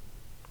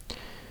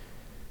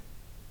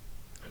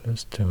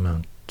 Close to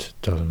Mount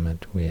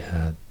Dolmed we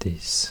had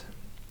these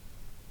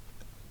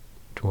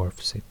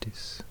dwarf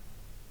cities,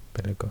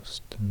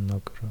 Belegost and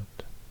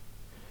Novgorod.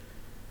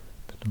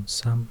 But on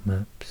some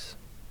maps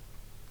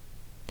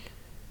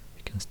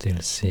you can still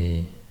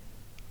see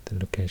the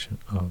location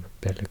of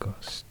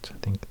Belegost. I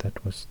think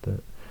that was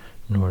the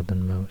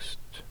northernmost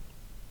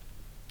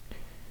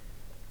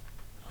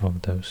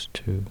of those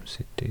two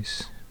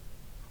cities.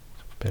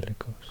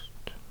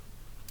 Belegost,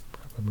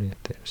 probably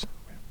there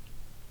somewhere.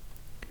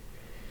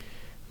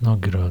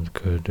 Novgorod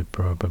could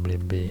probably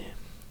be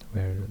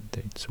where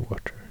it's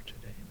water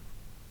today.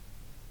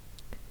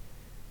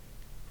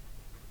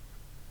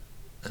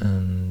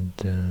 And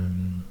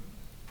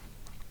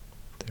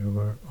there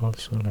were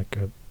also like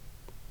a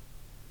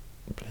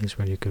place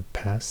where you could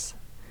pass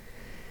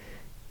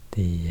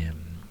the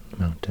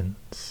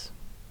mountains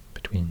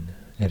between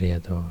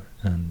Eredor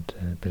and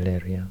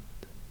Beleriand,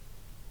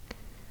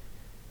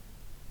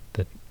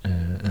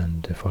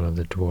 and follow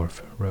the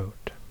dwarf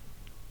road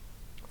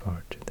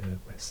far to the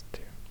west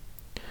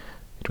here.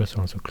 It was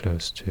also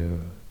close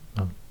to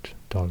Mount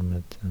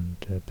Dolmed and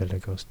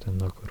Belegost and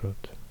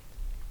Novgorod.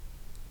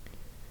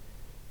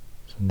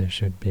 So there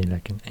should be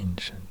like an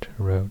ancient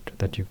road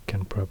that you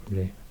can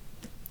probably,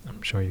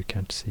 I'm sure you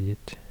can't see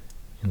it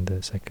in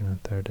the second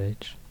and third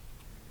age,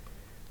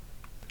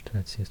 but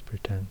let's just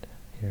pretend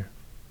here.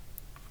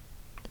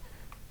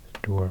 The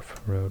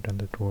dwarf road and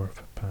the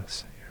dwarf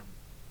pass here.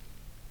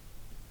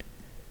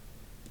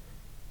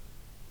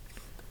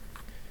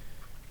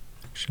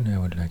 Actually, I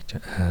would like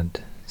to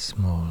add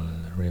small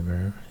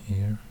river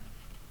here.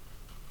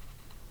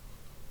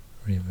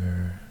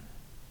 River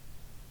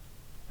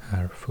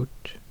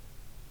Harfoot,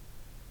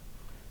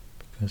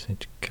 because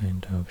it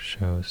kind of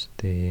shows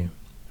the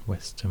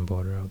western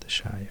border of the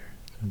Shire.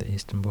 So the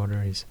eastern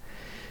border is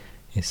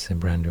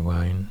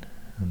Brandywine,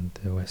 and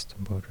the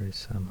western border is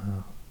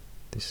somehow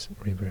this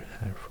river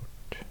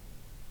Harfoot.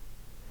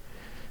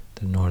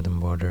 The northern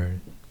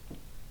border,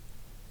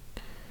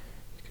 you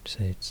could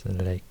say it's the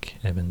Lake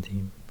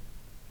Evandene.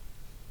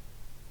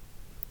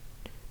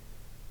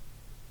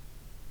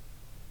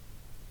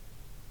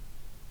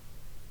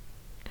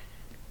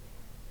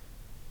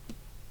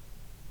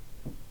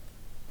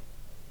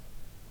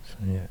 So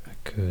yeah, I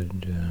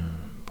could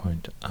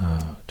point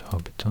out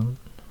Hobbiton.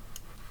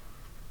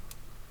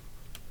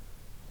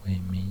 We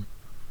meet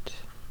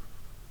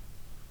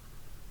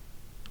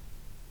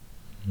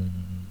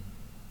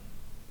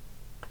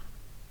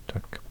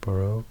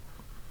Duckborough,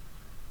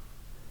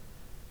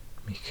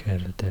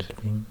 Michael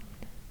Delving,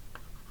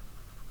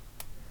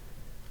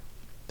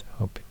 the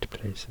Hobbit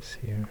places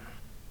here,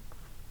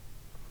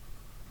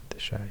 the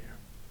Shire.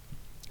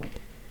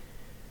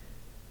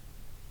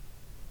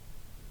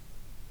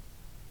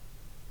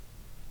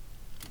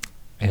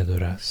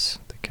 Edoras,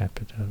 the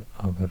capital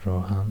of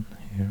Rohan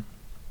here.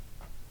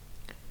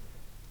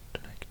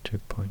 I'd like to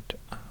point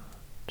out.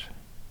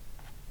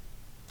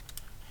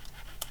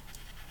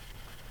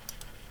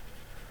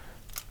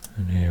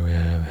 And here we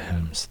have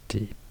Helm's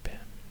Deep.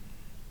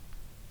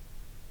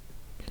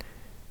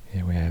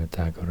 Here we have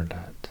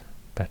Dagorlad,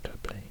 Battle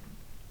Plain.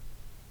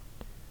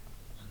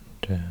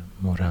 And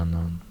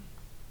Morannon,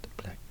 the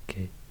Black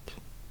Gate.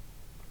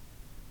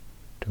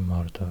 To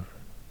Mordor.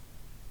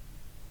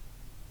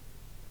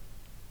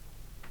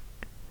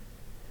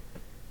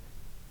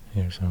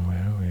 Here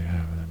somewhere we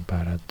have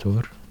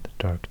Barad-dûr, the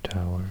Dark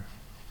Tower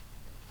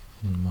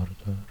in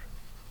Mordor.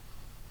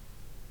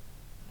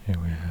 Here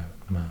we have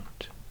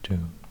Mount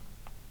Doom.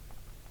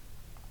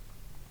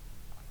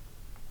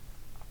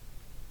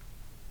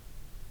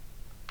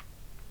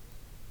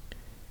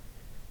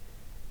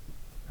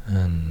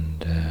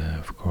 And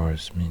of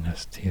course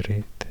Minas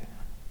Tirith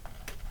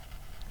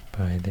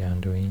by the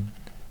Anduin.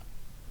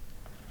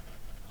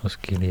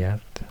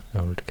 Osgiliath,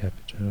 old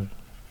capital,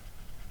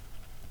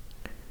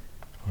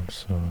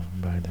 also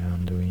by the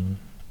Anduin.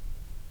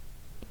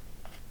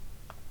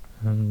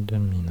 And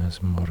Minas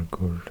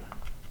Morgul,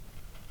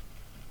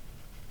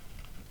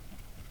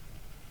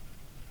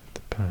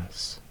 the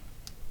pass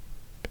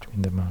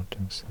between the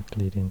mountains that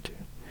lead into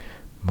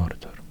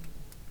Mordor.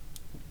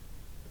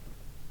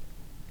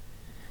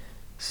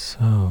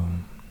 So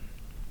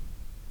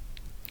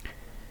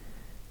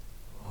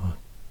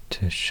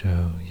to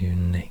show you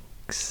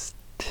next?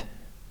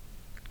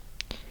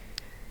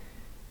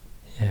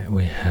 Yeah,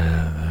 we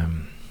have,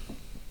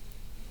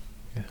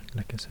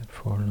 like I said,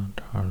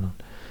 Forlund,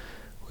 Harlond.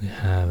 We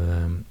have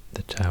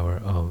the Tower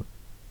of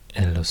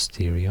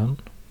Elosterion,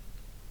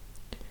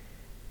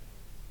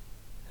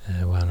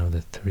 one of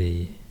the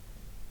 3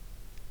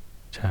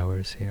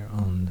 towers here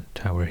on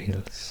Tower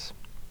Hills,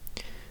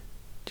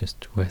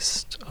 just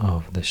west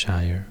of the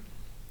Shire.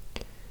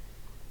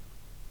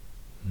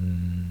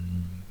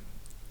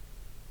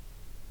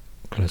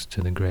 Close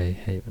to the Grey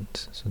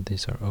Havens. So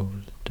these are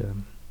old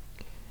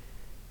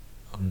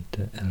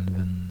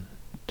elven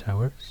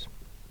towers,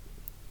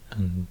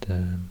 and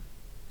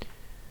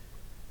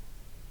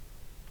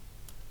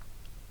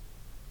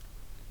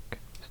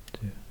just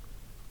do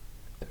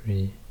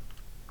 3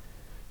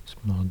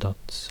 small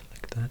dots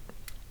like that,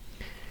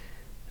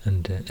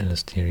 and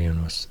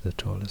Elosterion was the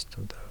tallest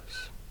of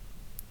those.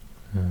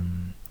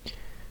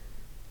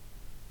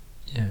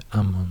 Yeah,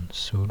 Amon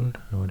Sul,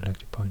 I would like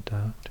to point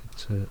out,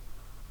 it's a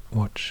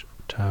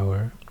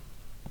watchtower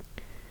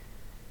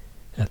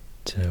at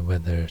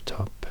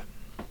Weathertop.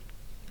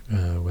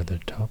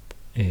 Weathertop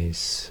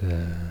is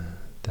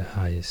the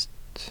highest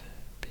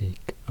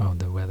peak of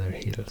the Weather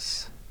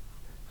Hills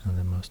and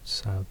the most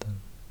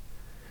southern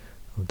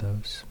of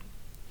those.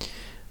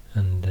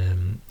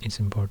 And it's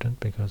important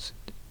because,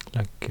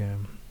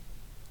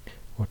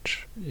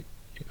 watch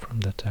from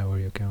the tower,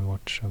 you can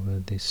watch over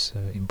this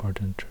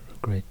important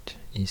Great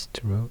East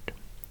Road,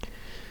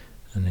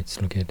 and it's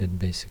located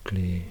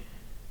basically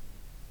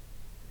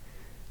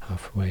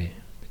halfway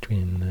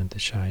between the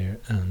Shire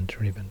and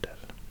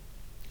Rivendell.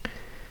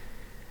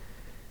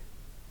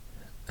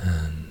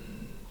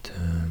 And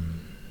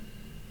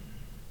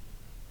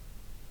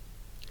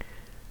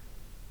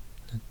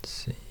let's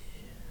see,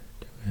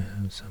 do we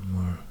have some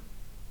more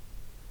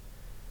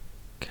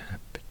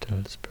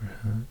capitals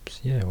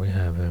perhaps? Yeah, we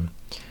have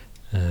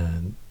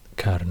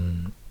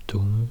Carn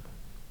Dûm,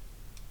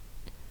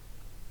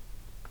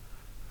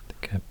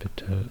 the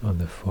capital of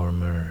the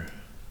former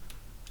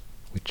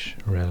witch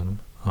realm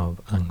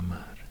of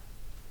Angmar.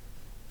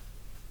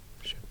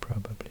 Should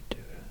probably do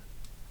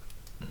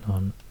a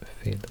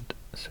non-filled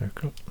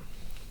circle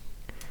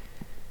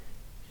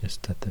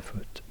just at the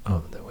foot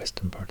of the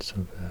western parts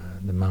of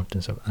the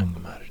mountains of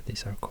Angmar.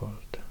 These are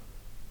called.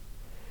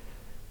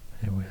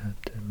 Here we had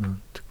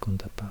Mount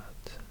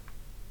Gundabad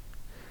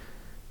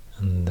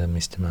and the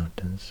Misty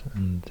Mountains,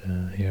 and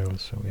here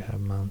also we have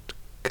Mount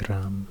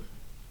Gram,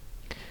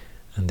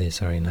 and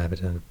these are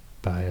inhabited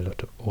by a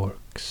lot of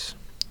orcs,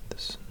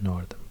 this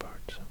northern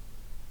part of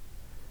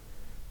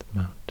the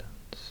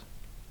mountains.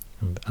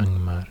 And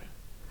Angmar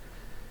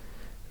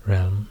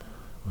realm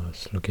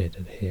was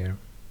located here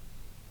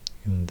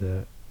in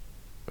the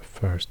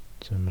first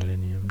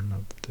millennium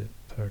of the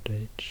Third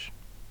Age,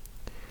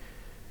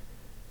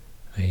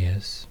 I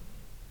guess.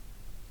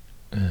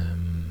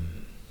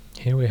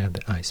 Here we have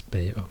the Ice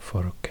Bay of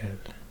Forokel,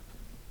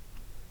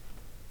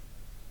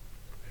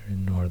 very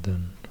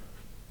northern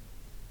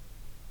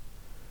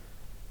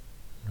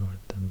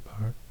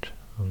part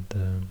of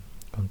the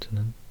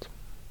continent.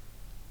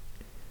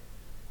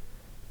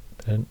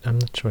 But I'm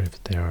not sure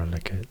if they are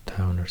like a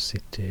town or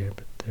city here,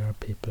 but there are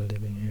people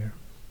living here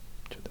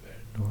to the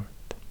very north.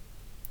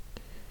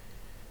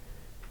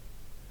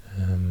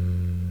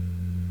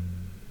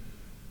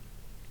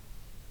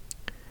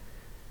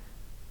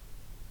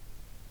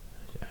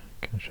 Yeah,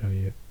 I can show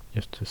you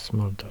just a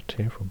small dot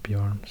here for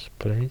Bjorn's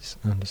place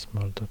and a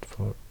small dot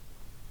for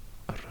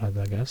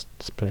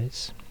Radagast's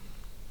place.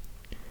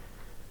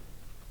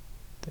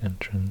 The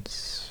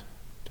entrance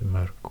to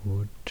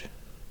Mörkwood.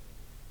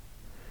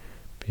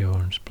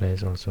 Bjorn's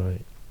place also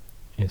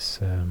is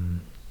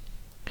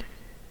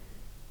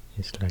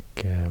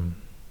like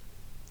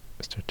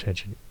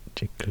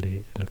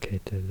strategically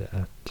located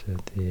at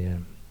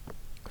the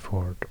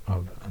ford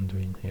of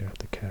Anduin here at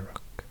the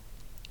Carrock.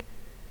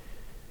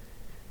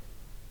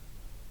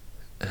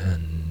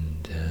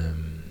 And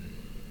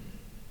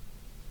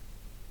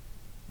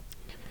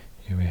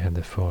here we have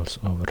the Falls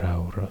of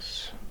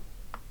Rauros.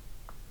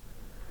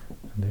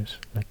 And there's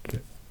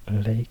like a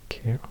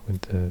lake here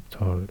with the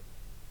tall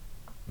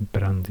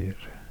Brandir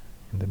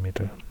in the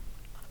middle.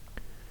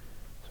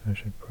 So I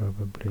should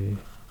probably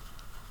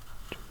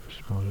do a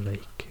small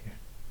lake here.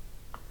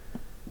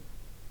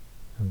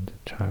 And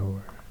the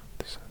tower at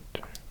the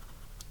center.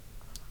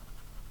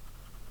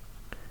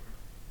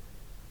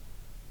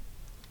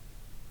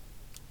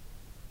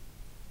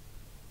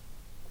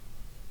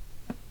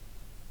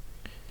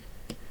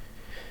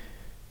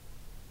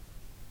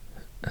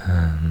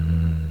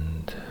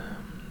 And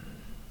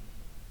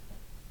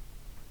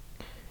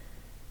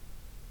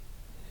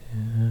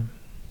yeah.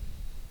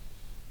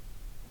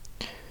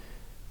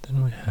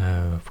 Then we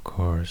have, of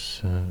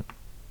course,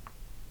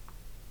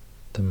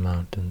 the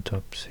mountain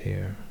tops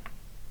here,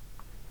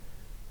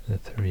 the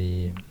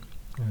 3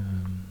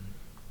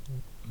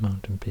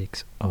 mountain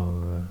peaks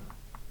of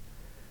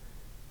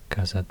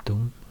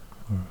Khazad-dûm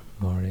or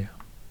Moria,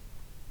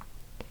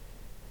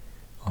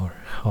 or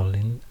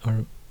Hallin,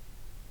 or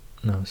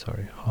no,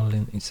 sorry,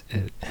 Hollin is,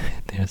 there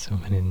are so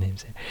many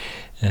names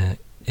here.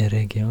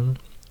 Eregion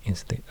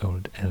is the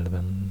old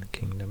elven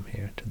kingdom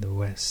here to the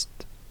west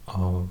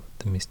of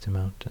the Misty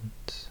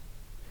Mountains.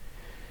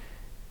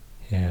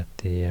 Here at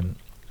the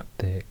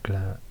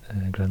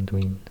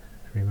Glanduin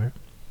River,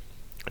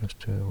 close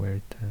to where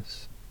it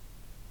has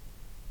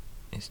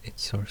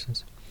its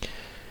sources.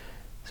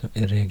 So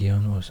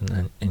Eregion was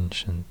an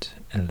ancient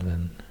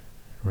elven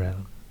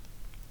realm,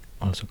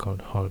 also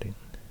called Hollin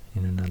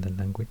in another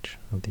language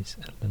of these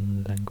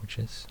elven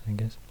languages, I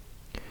guess.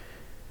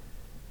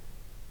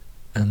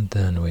 And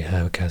then we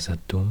have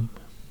Khazad-dûm,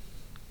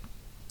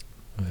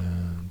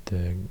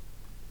 the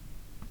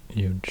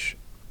huge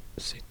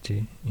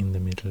city in the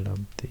middle of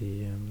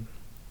the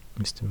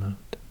Misty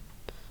Mountains,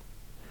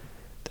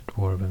 the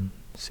dwarven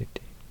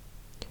city.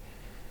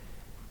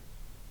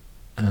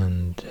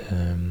 And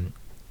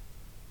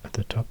at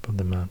the top of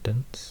the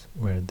mountains,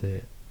 where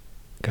the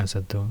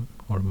Khazad-dûm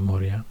or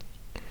Moria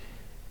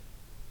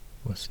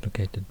was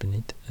located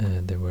beneath,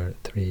 there were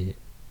 3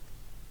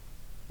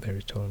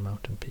 very tall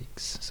mountain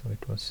peaks. So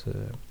it was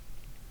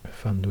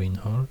Fanduin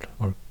Hold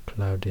or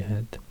Cloudy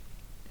Head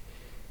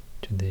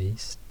to the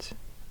east.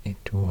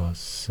 It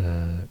was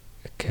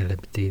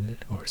Celebdil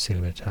or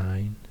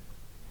Silvertine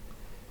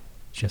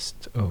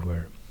just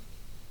above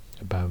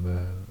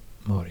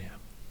Moria.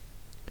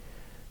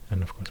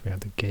 And of course we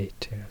have the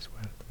gate here as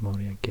well, the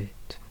Moria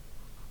Gate.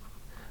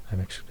 I've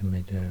actually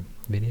made a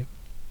video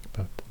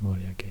about the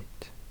Moria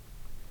Gate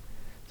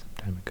some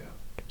time ago.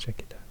 You can check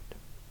it out.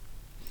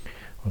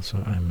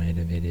 Also, I made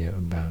a video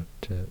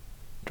about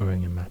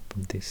drawing a map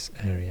of this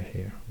area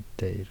here,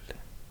 Dale,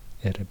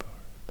 Erebor,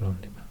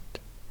 Lonely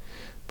Mountain,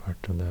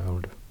 part of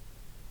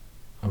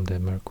the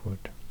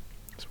Mirkwood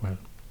as well.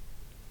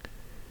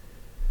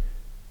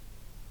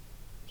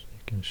 So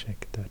you can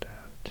check that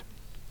out.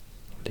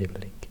 I'll leave a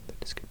link in the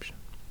description.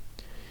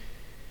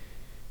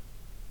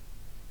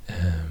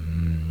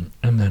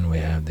 And then we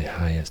have the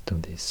highest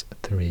of these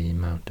 3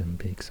 mountain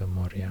peaks of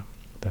Moria.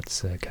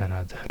 That's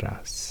Karad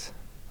Hras,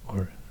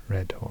 or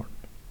Red Horn.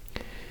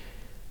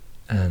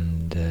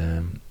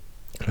 And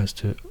close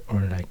to,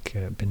 or like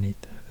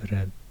beneath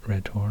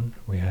Red Horn,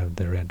 we have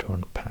the Red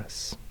Horn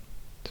Pass.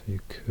 So you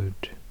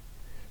could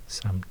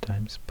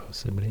sometimes,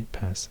 possibly,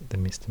 pass the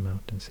Misty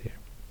Mountains here.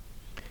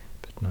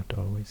 But not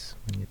always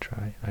when you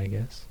try, I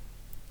guess.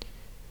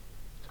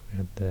 So we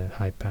have the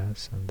High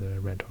Pass and the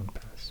Red Horn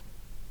Pass.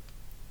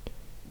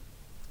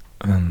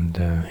 And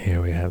here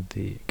we have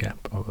the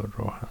Gap of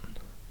Rohan.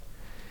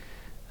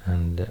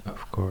 And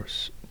of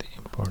course the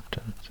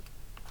important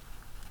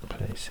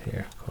place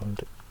here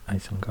called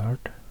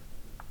Isengard,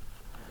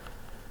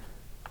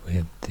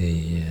 with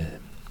the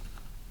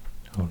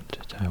old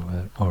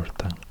tower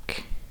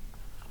Orthanc.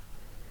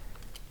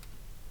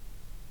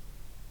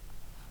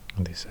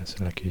 This has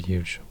like a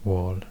huge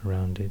wall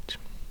around it.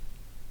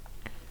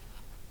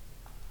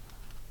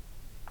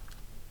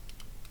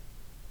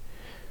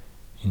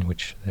 In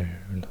which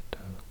there are a lot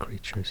of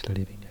creatures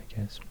living, I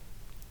guess.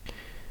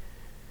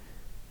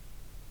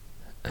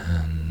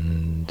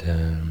 And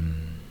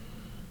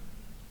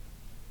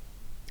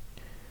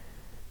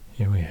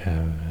here we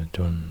have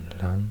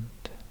Dunland,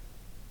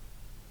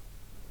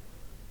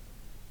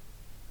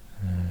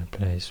 a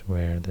place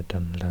where the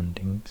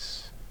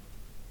Dunlandings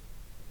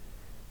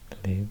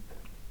live,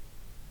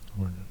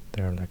 or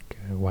they're like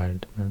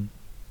wild men.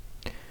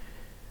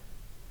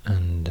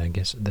 And I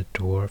guess the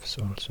dwarves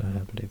also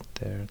have lived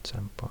there at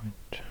some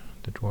point.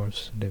 The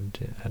dwarves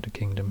had a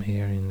kingdom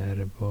here in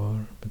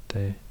Erebor, but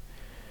they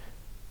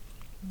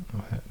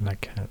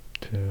had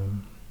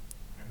to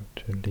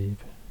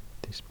leave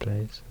this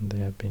place, and they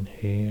have been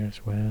here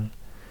as well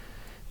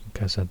in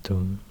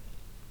Khazad-dûm.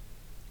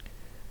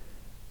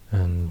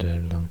 And a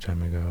long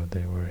time ago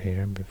they were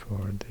here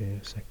before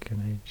the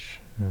Second Age.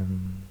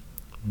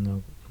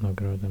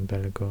 Nogrod and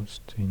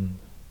Belegost in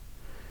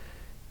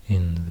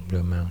the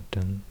Blue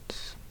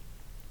Mountains.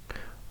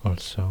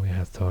 Also we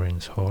have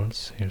Thorin's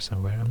Halls here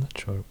somewhere. I'm not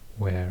sure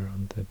where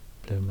on the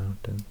Blue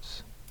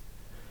Mountains.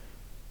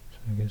 So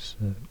I guess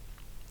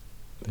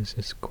this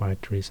is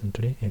quite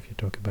recently, if you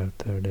talk about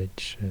Third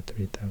Age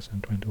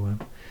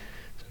 3021.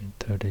 So in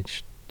Third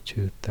Age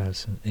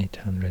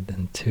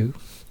 2802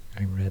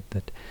 I read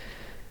that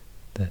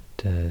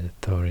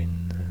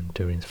Thorin and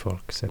Durin's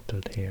folk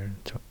settled here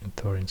in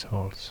Thorin's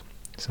Halls,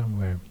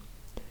 somewhere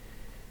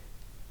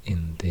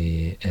in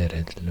the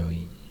Ered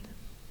Luin.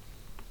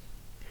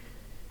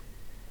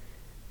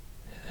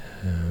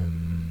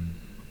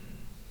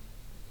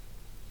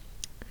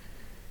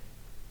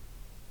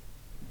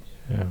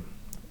 Yeah,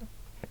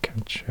 I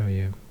can't show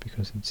you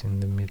because it's in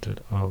the middle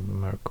of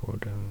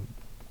Mirkwood, and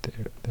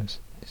there's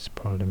these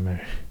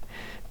polymer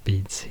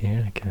beads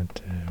here. I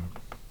can't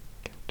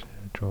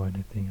draw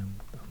anything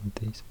on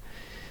these.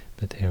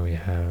 But here we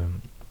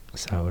have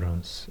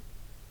Sauron's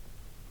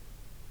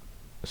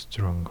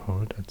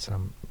stronghold at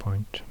some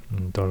point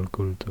in Dol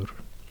Guldur.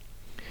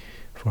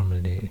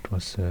 Formerly it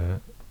was the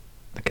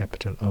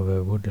capital of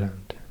the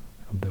woodland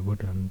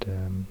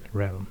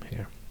realm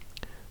here.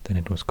 Then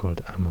it was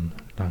called Amon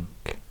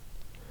Lanc.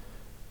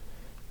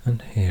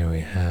 And here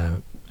we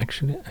have,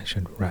 actually I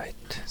should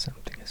write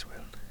something as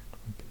well. It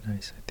would be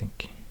nice, I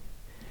think.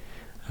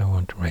 I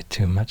won't write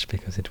too much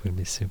because it will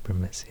be super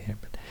messy here,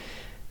 but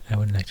I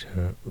would like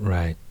to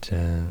write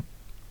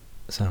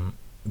some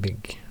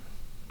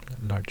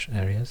large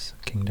areas,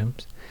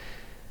 kingdoms.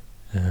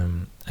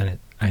 And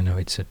I know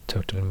it's a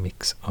total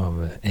mix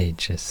of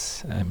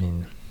ages, I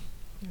mean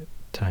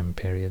time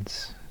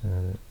periods.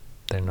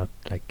 They're not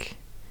like,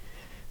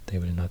 they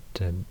will not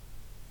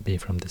be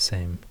from the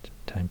same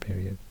time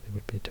period, they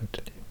will be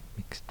totally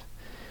mixed.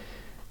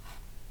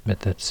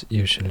 But that's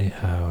usually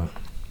how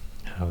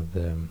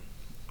the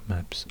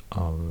maps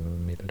of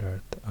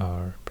Middle-earth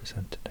are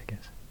presented, I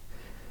guess.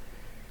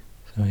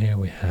 So here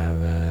we have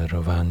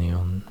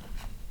Rovanion.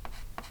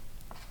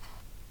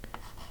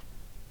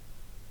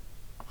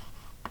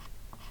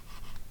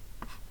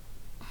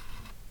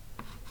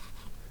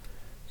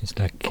 It's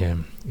like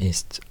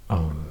east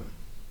of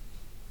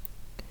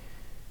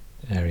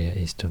the area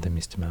east of the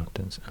Misty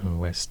Mountains, and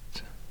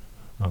west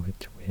of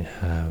it we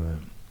have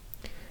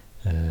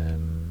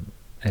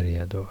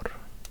Eriador.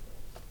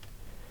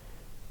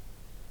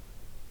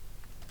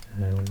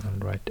 I will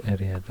write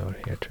Eriador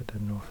here to the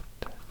north.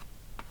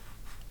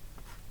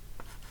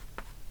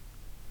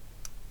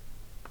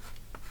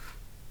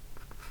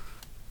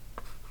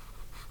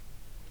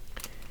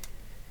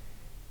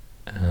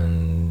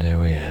 And there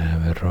we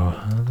have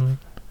Rohan,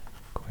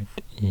 quite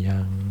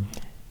young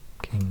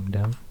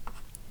kingdom,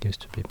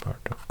 used to be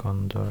part of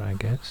Gondor, I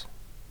guess.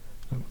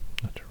 Oh,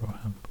 not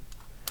Rohan.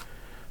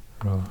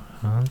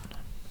 Rohan.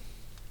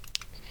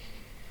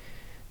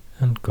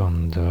 And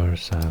Gondor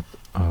south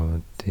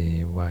of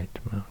the White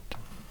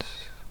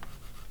Mountains.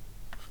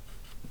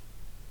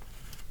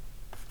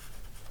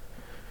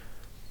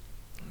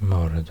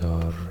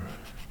 Mordor,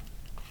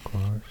 of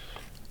course.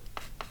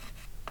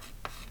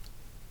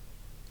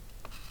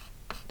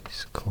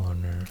 This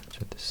corner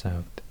to the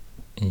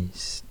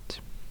southeast.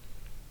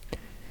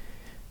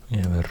 We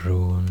have a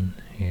Rune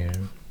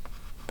here,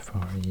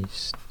 far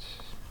east.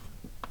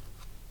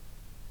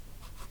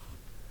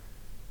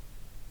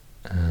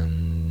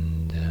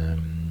 And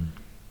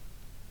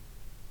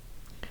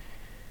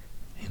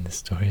in the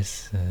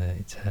stories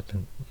it's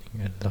happening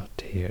a lot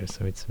here,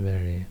 so it's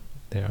very,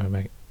 there are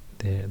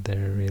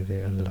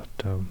really a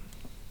lot of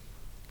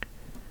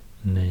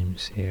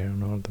names here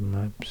on all the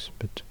maps,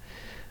 but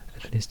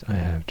at least I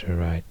have to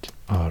write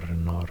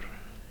Arnor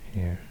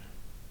here.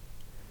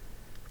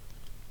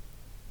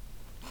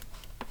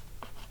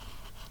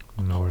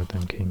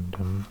 Northern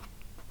Kingdom,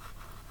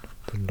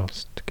 the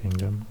Lost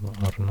Kingdom of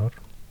Arnor.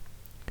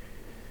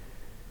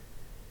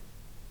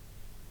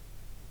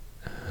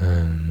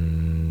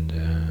 And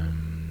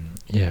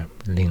yeah,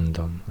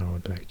 Lindon I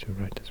would like to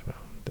write as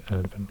well, the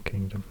Elven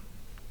Kingdom.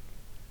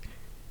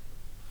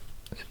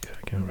 Let's see if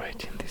I can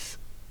write in this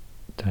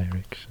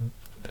direction.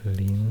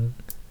 Lindon.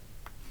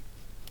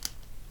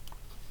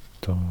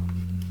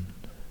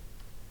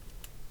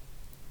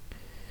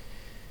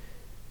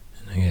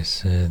 And I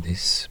guess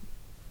this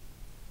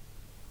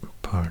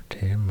part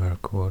here,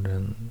 Mirkwood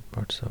and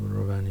parts of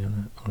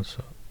Rovanion,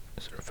 also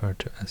is referred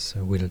to as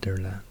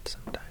Wilderland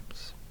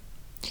sometimes.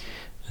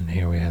 And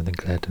here we have the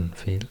Gladden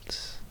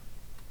Fields,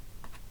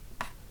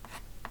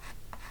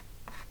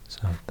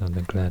 south of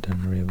the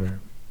Gladden River,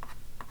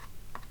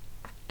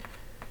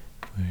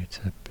 where it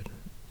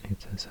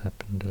has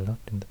happened a lot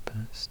in the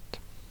past.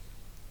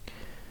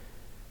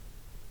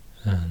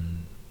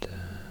 And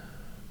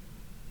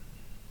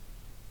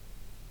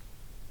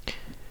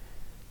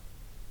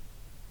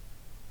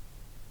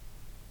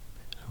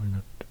I will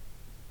not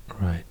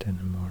write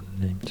any more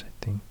names, I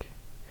think,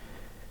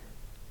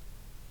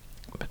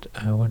 but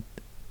I would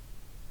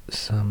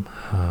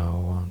somehow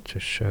want to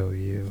show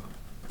you,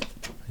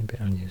 maybe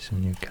I'll use a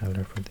new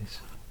color for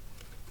this,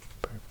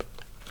 purple.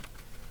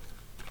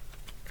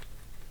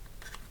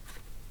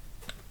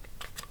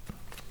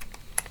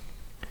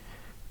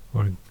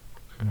 Or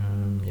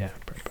yeah,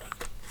 purple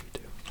will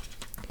do.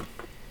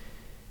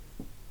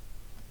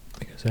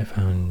 Because I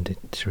found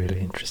it really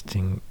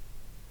interesting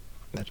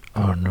that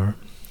Arnor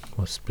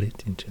was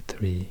split into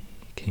 3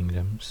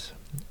 kingdoms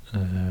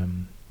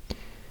in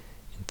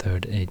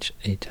Third Age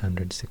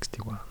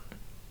 861.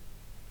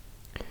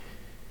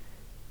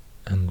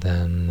 And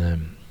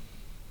then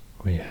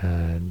we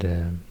had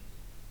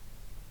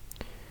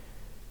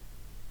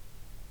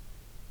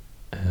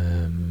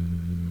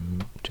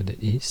to the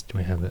east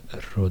we have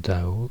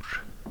Rodaur,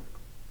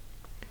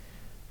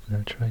 and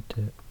I'll try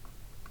to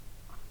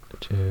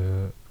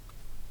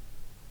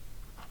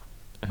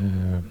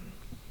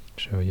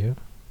show you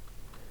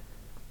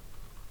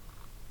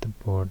the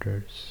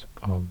borders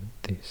of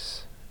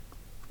this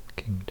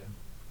kingdom,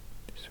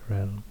 this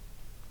realm.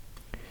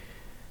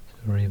 So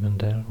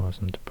Rivendell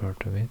wasn't a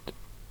part of it,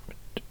 but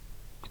it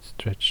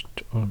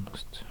stretched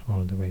almost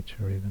all the way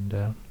to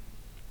Rivendell.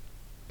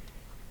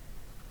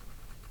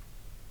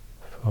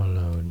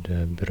 Followed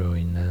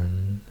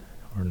Bruinen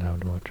or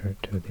Loudwater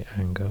to the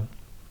Angle,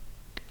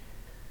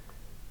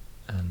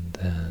 and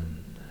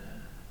then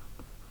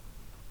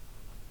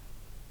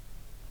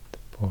the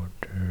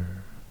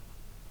border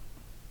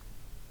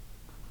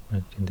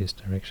went in this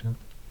direction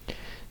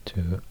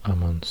to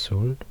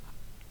Amansul.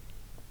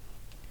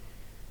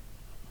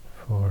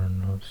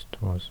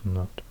 Fornost was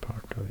not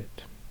part of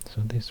it.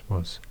 So this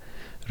was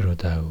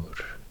Rodaur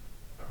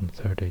from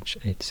 3rd age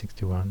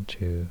 861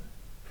 to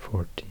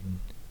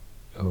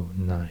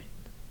 1409.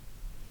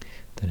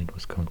 Then it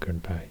was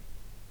conquered by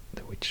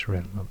the witch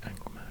realm of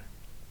Angmar.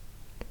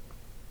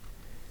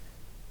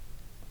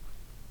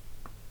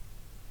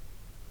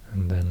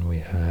 And then we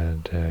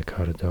had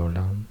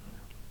Cardolan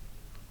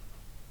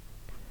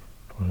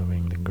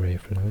following the Grey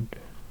Flood.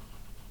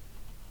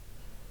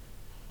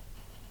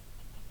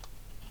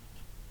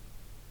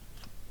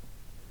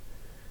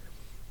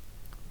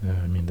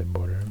 I mean the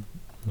border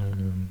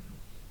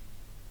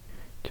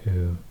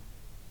to,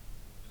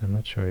 I'm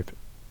not sure if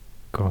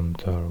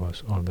Gondor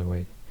was all the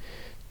way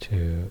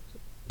to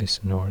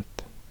this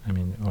north, I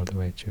mean all the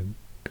way to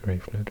Grey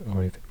Flood,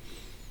 or if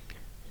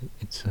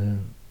it's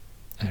an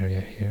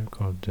area here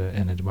called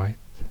Enedwaith,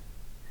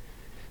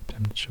 but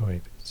I'm not sure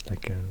if it's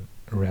like a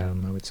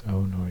realm of its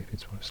own or if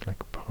it was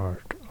like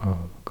part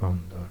of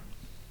Gondor.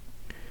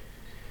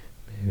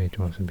 Maybe it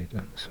was a bit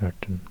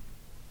uncertain.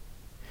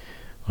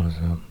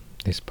 Also,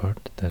 this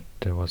part that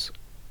was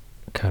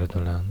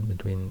Cardolan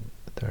between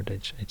 3rd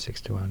age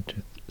 861 to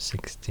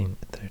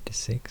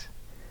 1636.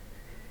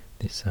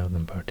 This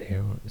southern part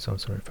here is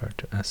also referred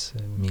to as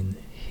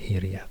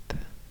Minhiriat.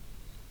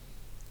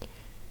 So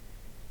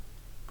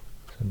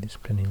this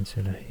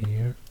peninsula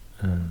here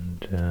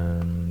and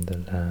the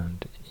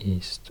land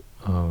east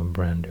of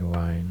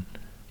Brandywine,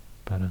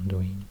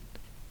 Baranduin,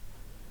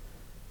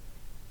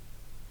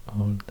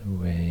 all the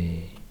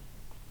way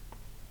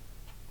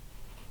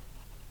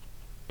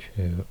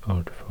to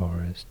Old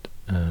Forest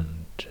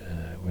and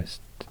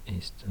West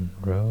Eastern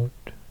Road,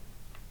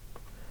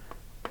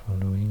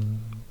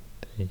 following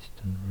the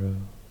Eastern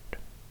Road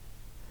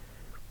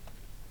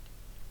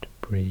to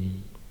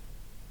Bree.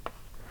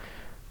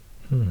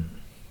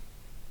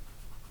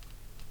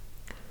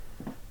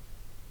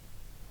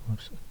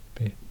 Was a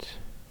bit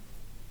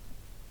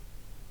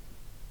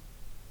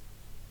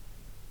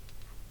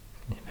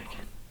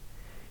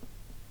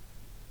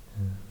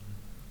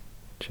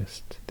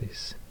just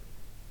this.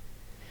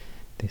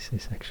 This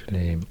is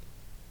actually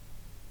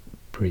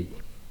Bree.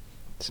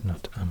 It's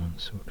not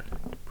Amansul,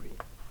 it's Bree.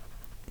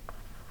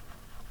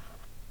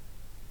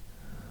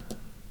 And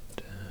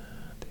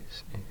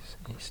this is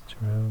East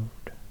Road,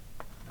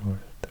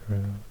 North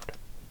Road,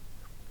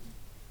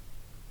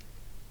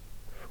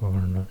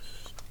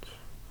 Fornost.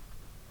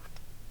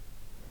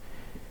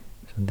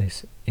 So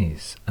this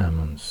is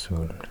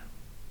Amansul.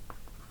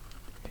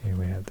 Here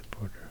we have the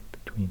border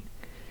between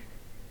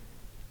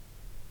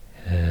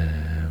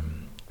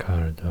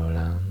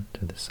Cardolan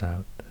to the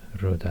south,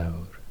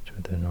 Rodaur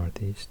to the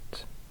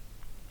northeast,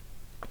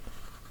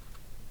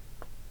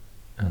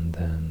 and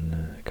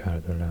then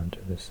Cardolan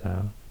to the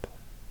south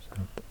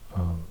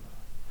of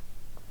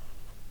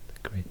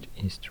the Great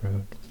East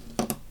Road.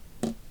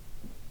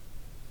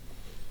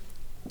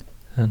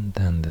 And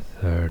then the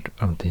third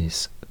of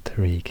these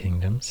three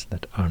kingdoms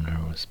that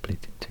Arnor was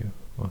split into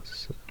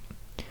was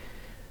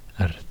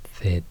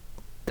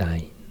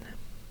Arthedain.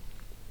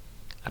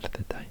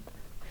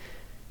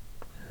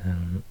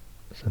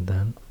 So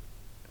then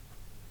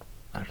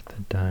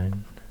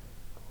Arthedain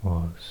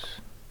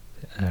was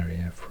the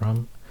area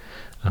from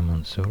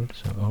Amansul,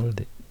 so all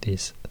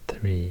these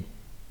three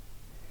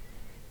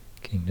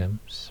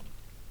kingdoms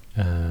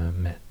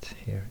met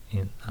here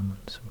in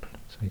Amansul,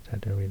 so it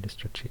had a really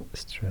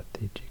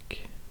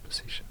strategic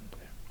position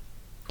there.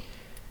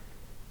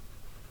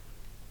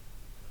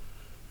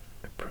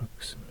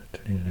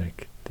 Approximately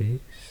like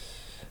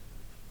this,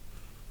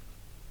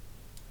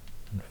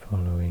 and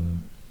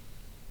following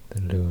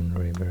the Loon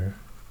River,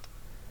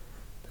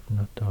 but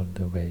not all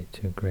the way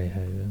to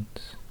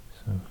Greyhavens.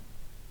 So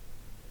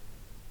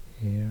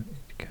here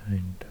it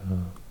kind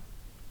of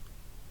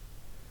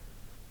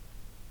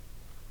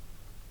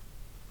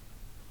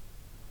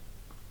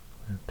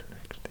went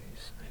like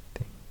this, I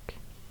think.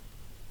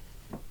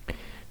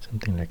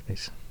 Something like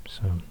this.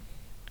 So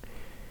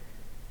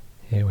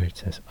here where it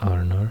says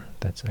Arnor,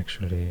 that's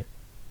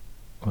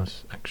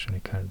was actually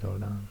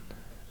Cardolan,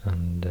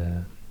 and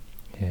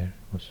here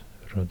was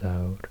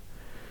Rodaur,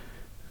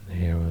 and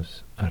here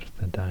was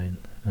Arthedain,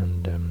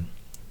 and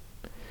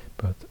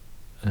both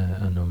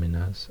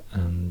Anominas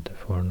and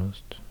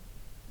Fornost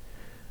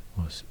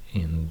was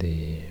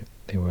they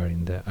were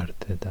in the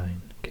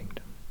Arthedain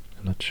kingdom.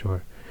 I'm not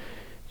sure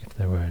if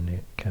there were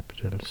any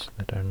capitals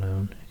that are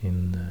known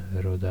in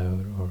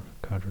Rodaur or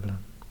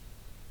Cardolan.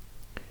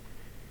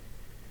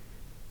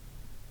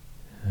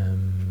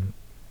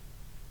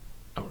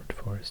 Old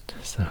Forest,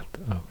 south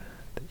of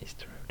the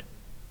East Road.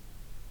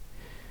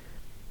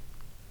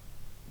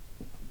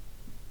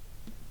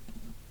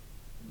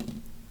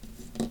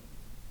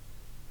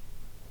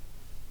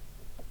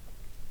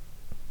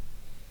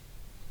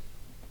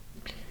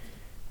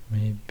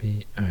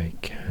 Maybe I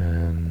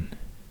can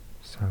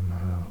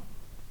somehow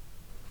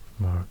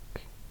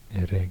mark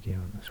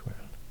Eregion as well.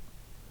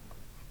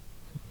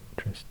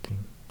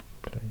 Interesting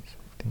place,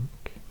 I think.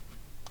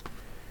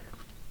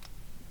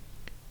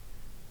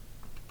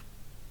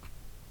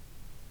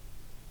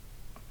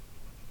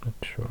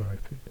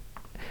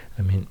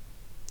 I mean,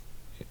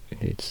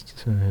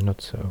 it's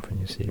not so often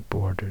you see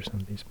borders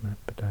on this map,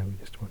 but I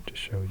just want to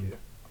show you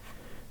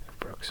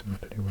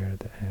approximately where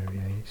the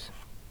area is.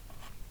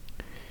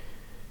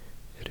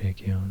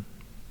 Region,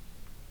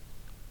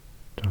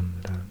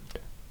 Donland,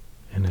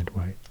 and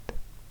White.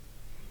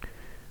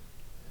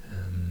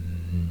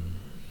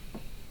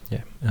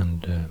 Yeah,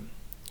 and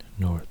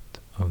north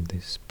of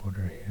this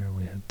border here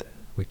we had the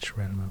witch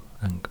realm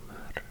of Angmar.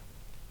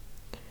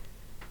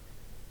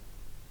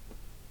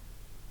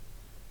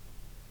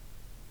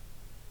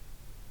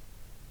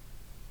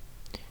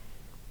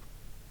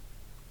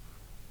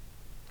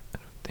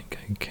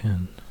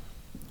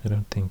 I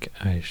don't think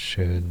I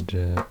should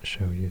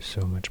show you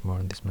so much more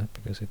on this map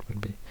because it will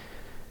be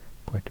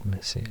quite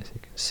messy, as you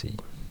can see.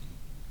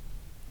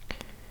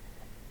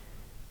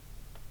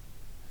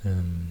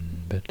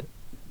 But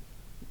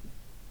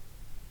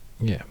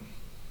yeah,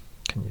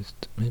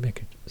 maybe I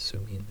could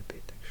zoom in a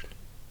bit actually.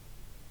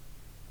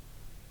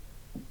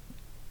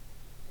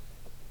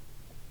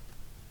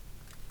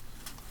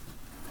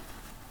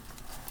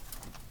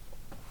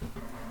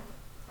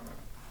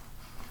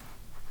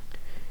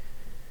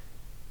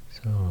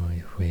 So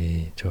if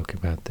we talk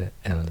about the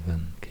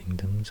elven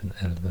kingdoms and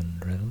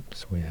elven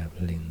realms, we have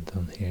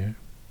Lindon here.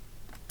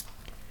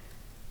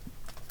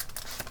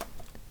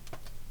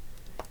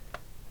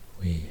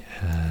 We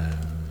have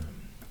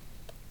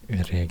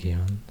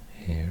Region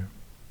here.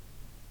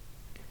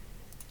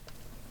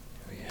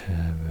 We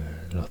have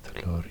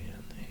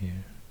Lothlorien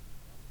here.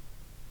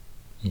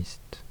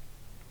 East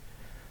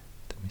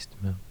the Misty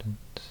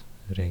Mountains.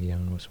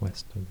 Region was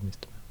west of the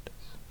Misty Mountains.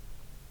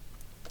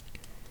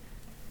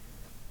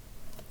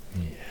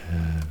 We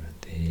have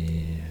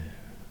the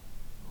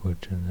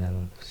wooden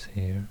elves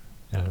here,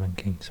 Elven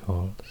King's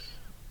Halls,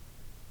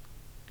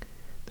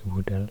 the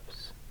wood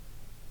elves.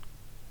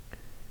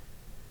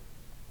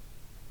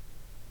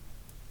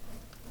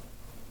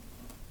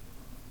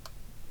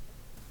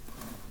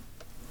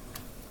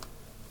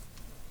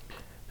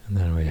 And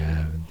then we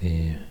have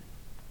the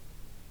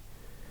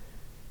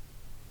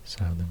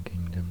Southern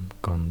Kingdom,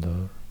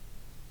 Gondor.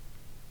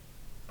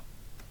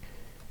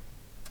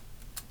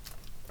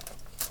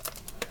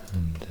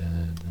 And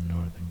the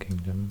Northern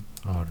Kingdom,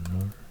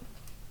 Arnor,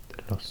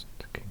 the Lost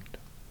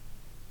Kingdom.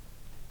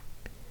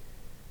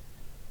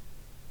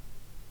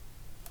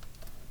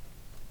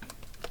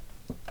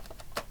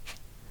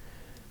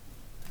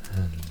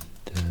 And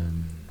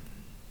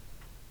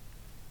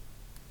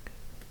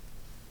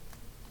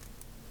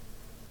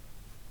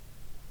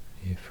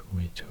if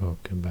we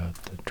talk about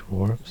the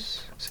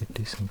dwarves,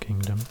 cities and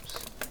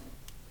kingdoms,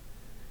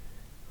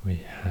 we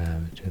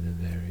have to the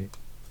very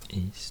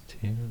east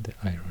here the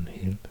Iron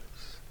Hills.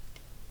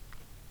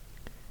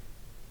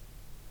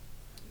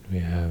 We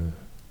have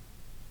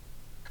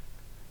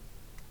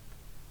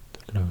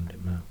the Lonely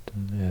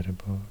Mountain,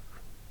 Erebor.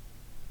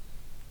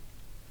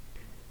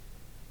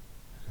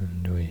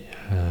 And we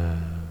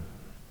have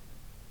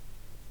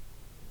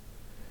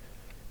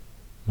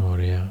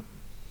Moria.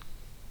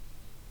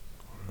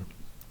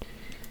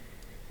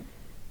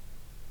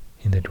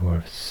 In the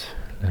dwarves'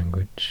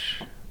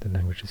 language, the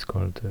language is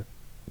called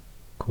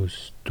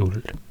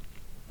Kustul.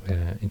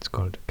 It's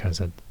called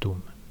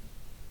Khazad-dûm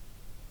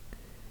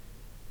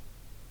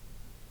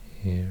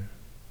here.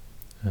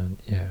 And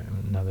yeah,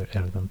 another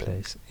elven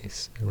place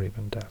is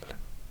Rivendell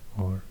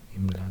or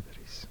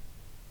Imladris.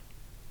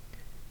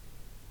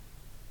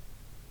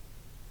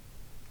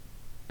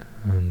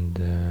 And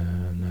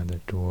another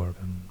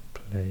dwarven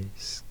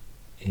place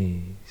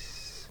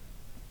is,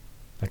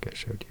 like I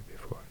showed you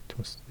before, it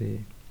was the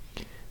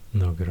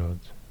Nogrod,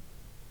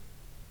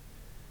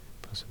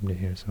 possibly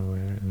here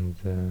somewhere,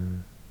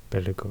 and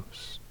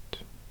Belegost,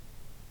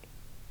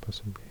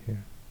 possibly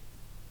here,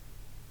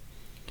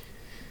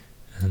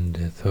 and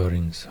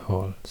Thorin's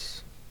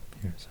Halls,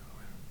 here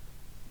somewhere.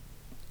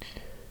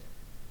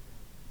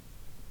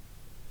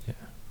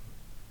 Yeah.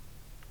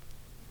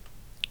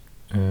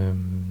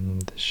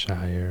 The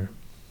Shire,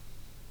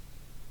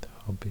 the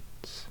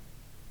Hobbits,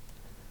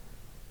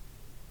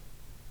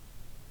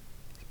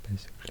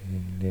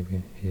 basically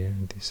living here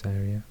in this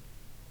area.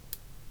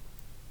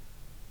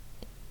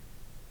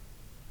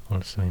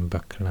 Also in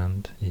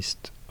Buckland,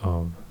 east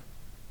of,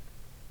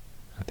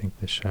 I think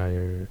the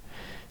Shire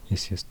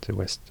is just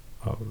west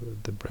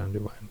of the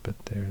Brandywine, but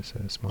there's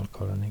a small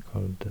colony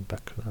called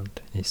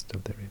Buckland east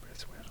of the river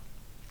as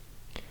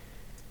well,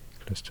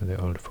 close to the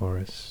Old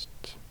Forest.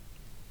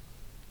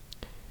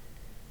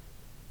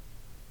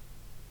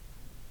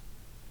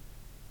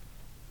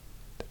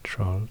 The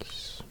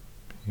Trolls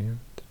here,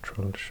 the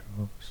Troll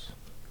shows.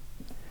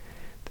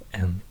 The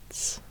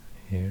Ents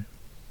here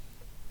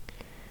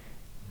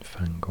in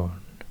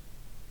Fangorn.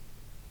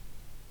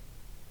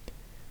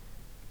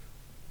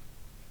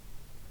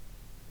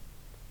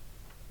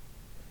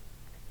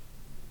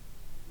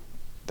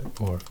 The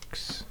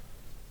orcs.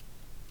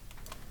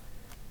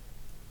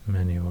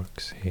 Many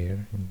orcs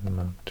here in the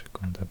Mount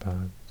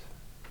Gondabad,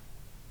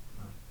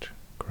 Mount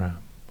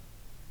Gram.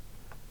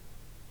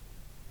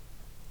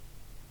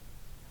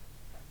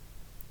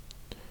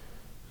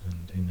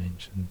 And in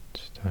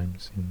ancient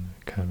times in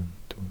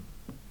Karantum,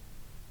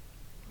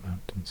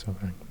 mountains of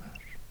Angmar.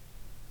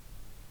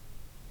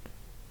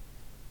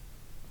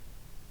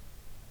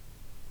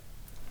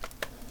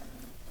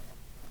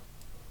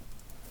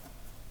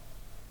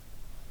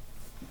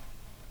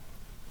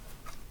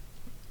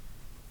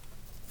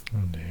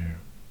 And there,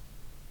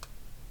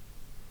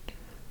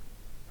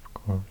 of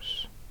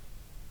course,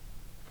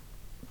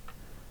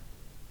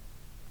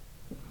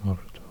 Mordor.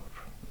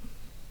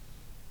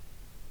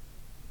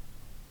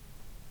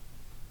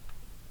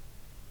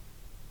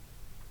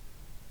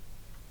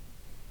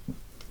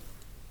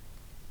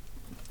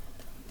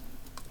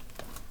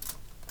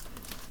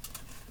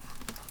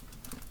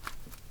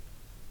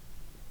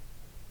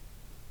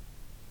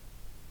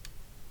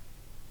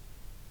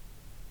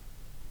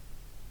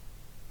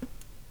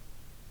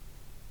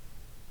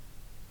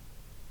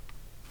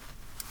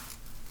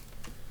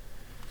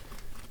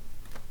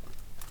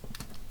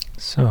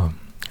 So,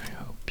 I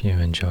hope you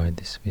enjoyed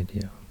this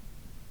video.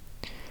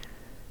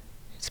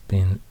 It's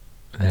been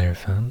very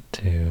fun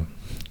to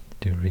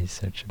do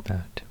research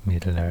about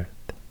Middle Earth.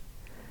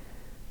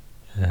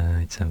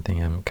 It's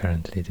something I'm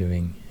currently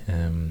doing.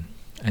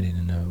 I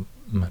didn't know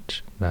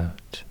much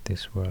about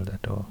this world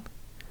at all,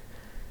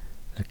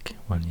 like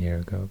 1 year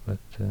ago, but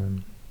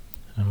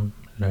I'm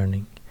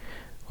learning,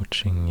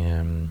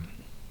 watching,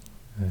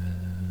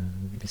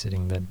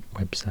 visiting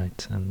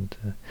websites and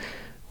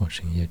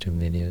watching YouTube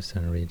videos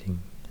and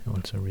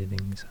also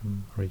reading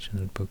some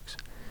original books.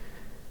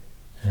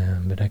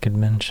 But I could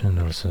mention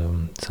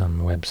also some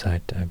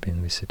website I've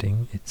been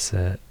visiting. It's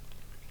the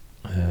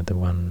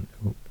one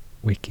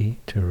wiki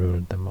to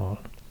rule them all,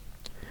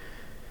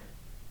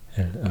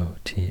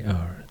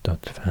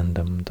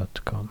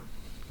 lotr.fandom.com,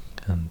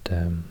 and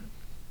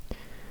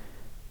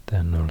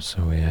then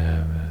also we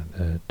have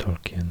the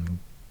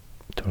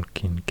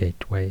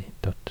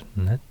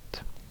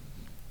tolkiengateway.net,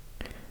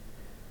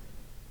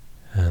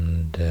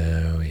 and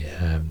we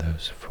have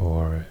those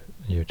 4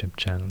 YouTube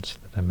channels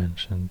that I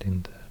mentioned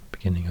in the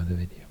beginning of the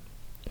video.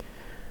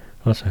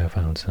 Also, I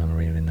found some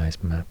really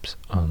nice maps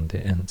on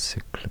the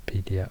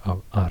Encyclopedia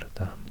of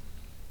Arda,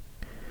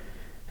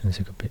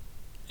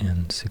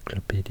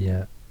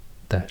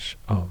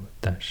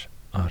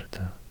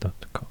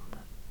 encyclopedia-of-arda.com,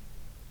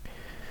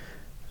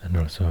 and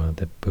also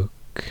the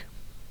book,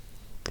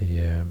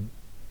 the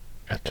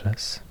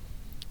Atlas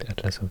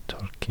of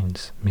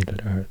Tolkien's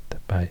Middle-earth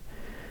by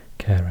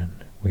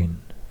Karen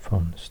Wynne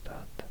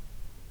Fonstad.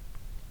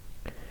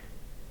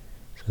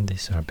 So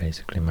these are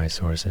basically my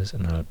sources,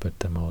 and I'll put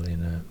them all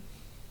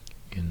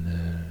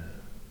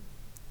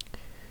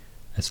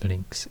as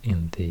links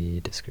in the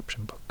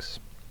description box.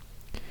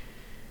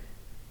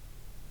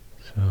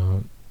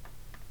 So,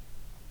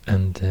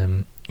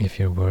 and if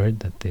you're worried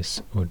that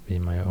this would be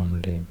my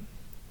only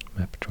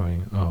map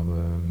drawing of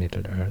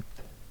Middle-earth,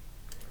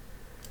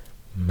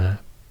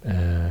 map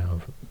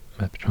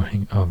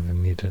drawing of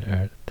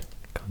Middle-earth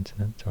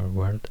continent or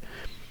world,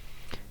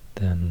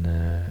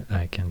 then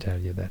I can tell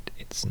you that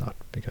it's not,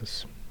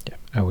 because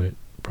I will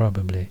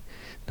probably,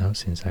 now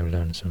since I've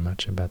learned so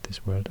much about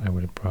this world, I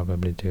will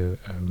probably do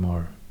a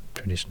more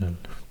traditional,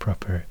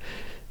 proper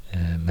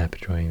map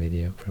drawing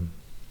video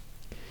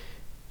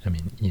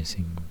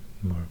using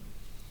more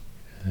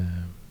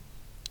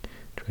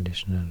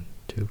traditional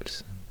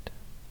tools and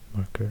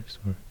markers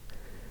or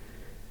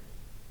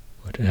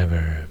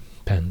whatever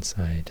pens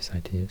I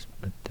decide to use.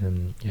 But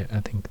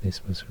I think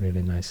this was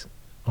really nice,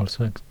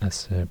 also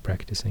as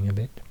practicing a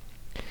bit,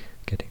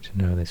 getting to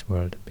know this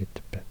world a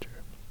bit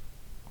better,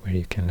 where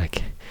you can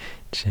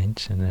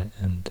change and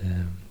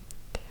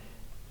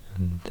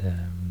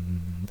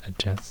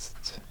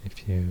adjust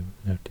if you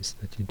notice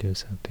that you do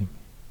something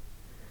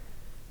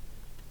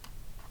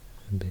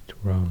a bit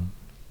wrong.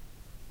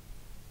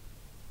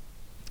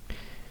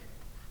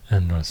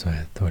 And also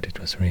I thought it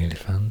was really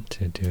fun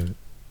to do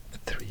a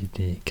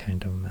 3D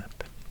kind of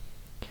map,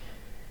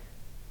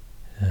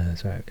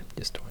 so I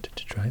just wanted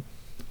to try.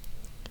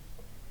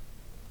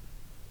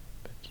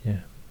 But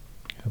yeah,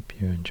 hope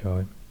you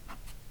enjoy.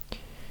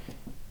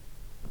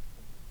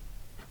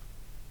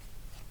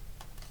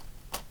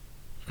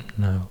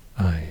 Now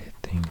I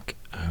think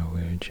I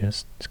will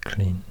just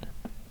clean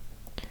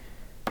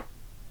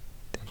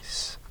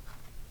this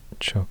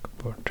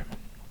chalkboard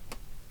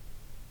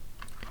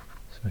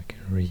so I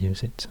can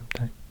reuse it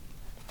sometime.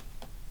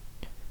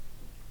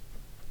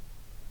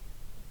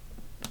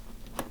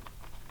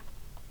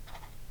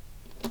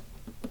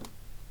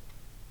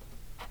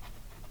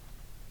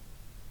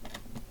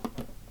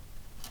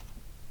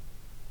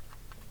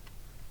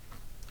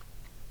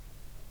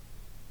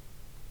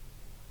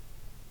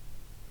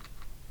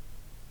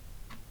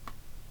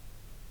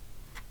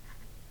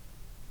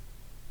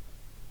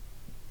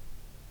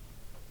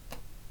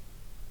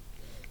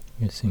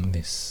 Using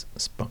this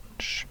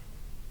sponge.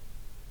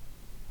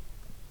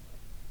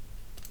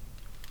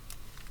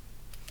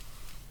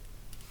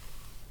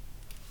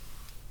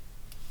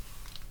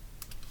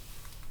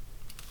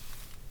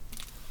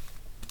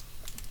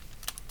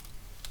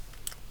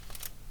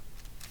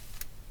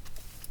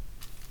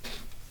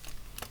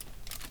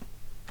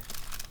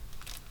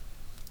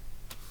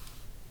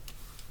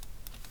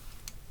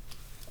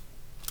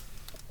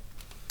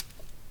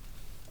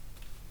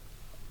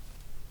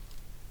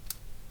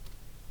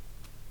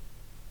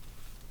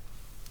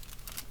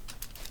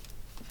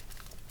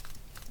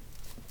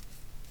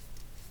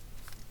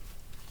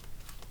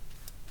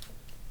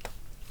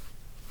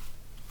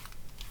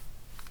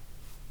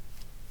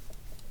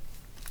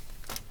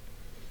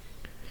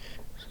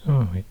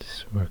 So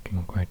it's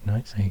working quite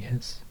nice, I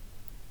guess.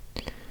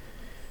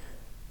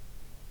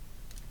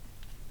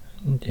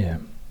 And yeah,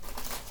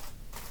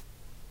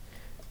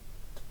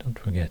 don't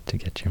forget to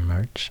get your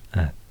merch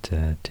at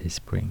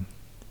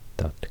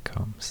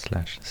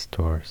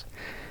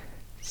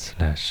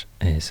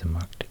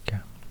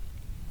teespring.com/stores/ASMarctica.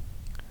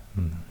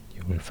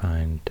 You will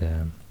find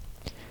a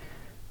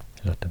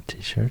lot of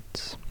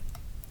t-shirts,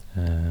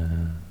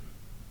 a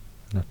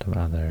lot of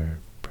other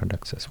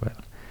products as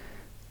well,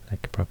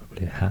 like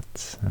probably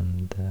hats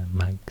and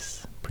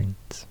mugs,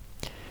 prints.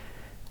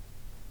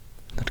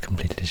 Not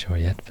completely sure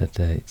yet, but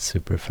it's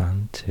super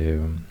fun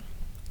to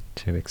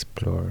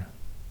explore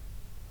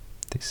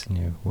this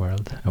new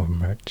world of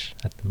merch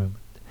at the moment.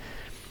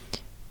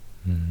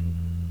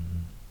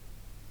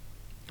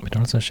 But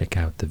also check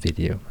out the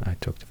video I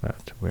talked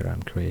about where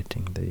I'm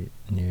creating the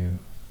new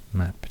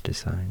map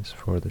designs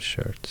for the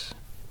shirts,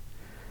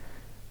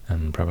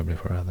 and probably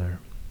for other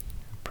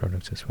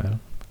products as well.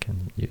 You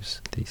can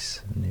use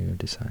these new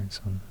designs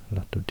on a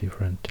lot of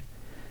different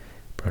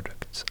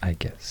products, I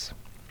guess.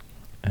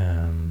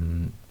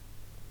 And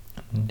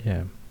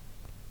yeah,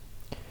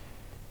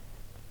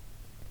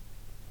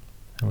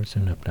 I will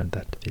soon upload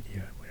that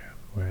video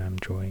where I'm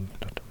drawing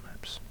a lot of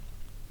maps.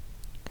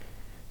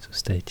 So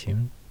stay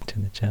tuned to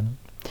the channel,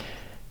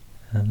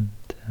 and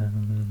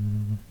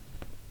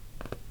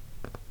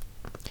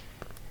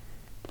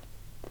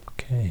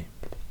okay.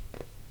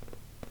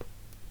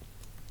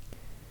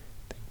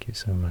 Thank you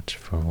so much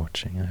for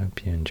watching. I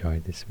hope you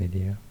enjoyed this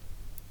video,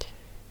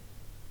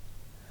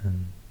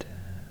 and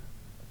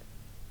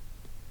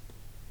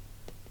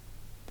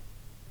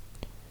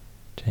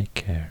take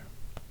care.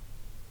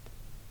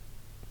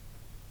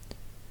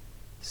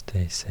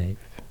 Stay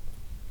safe.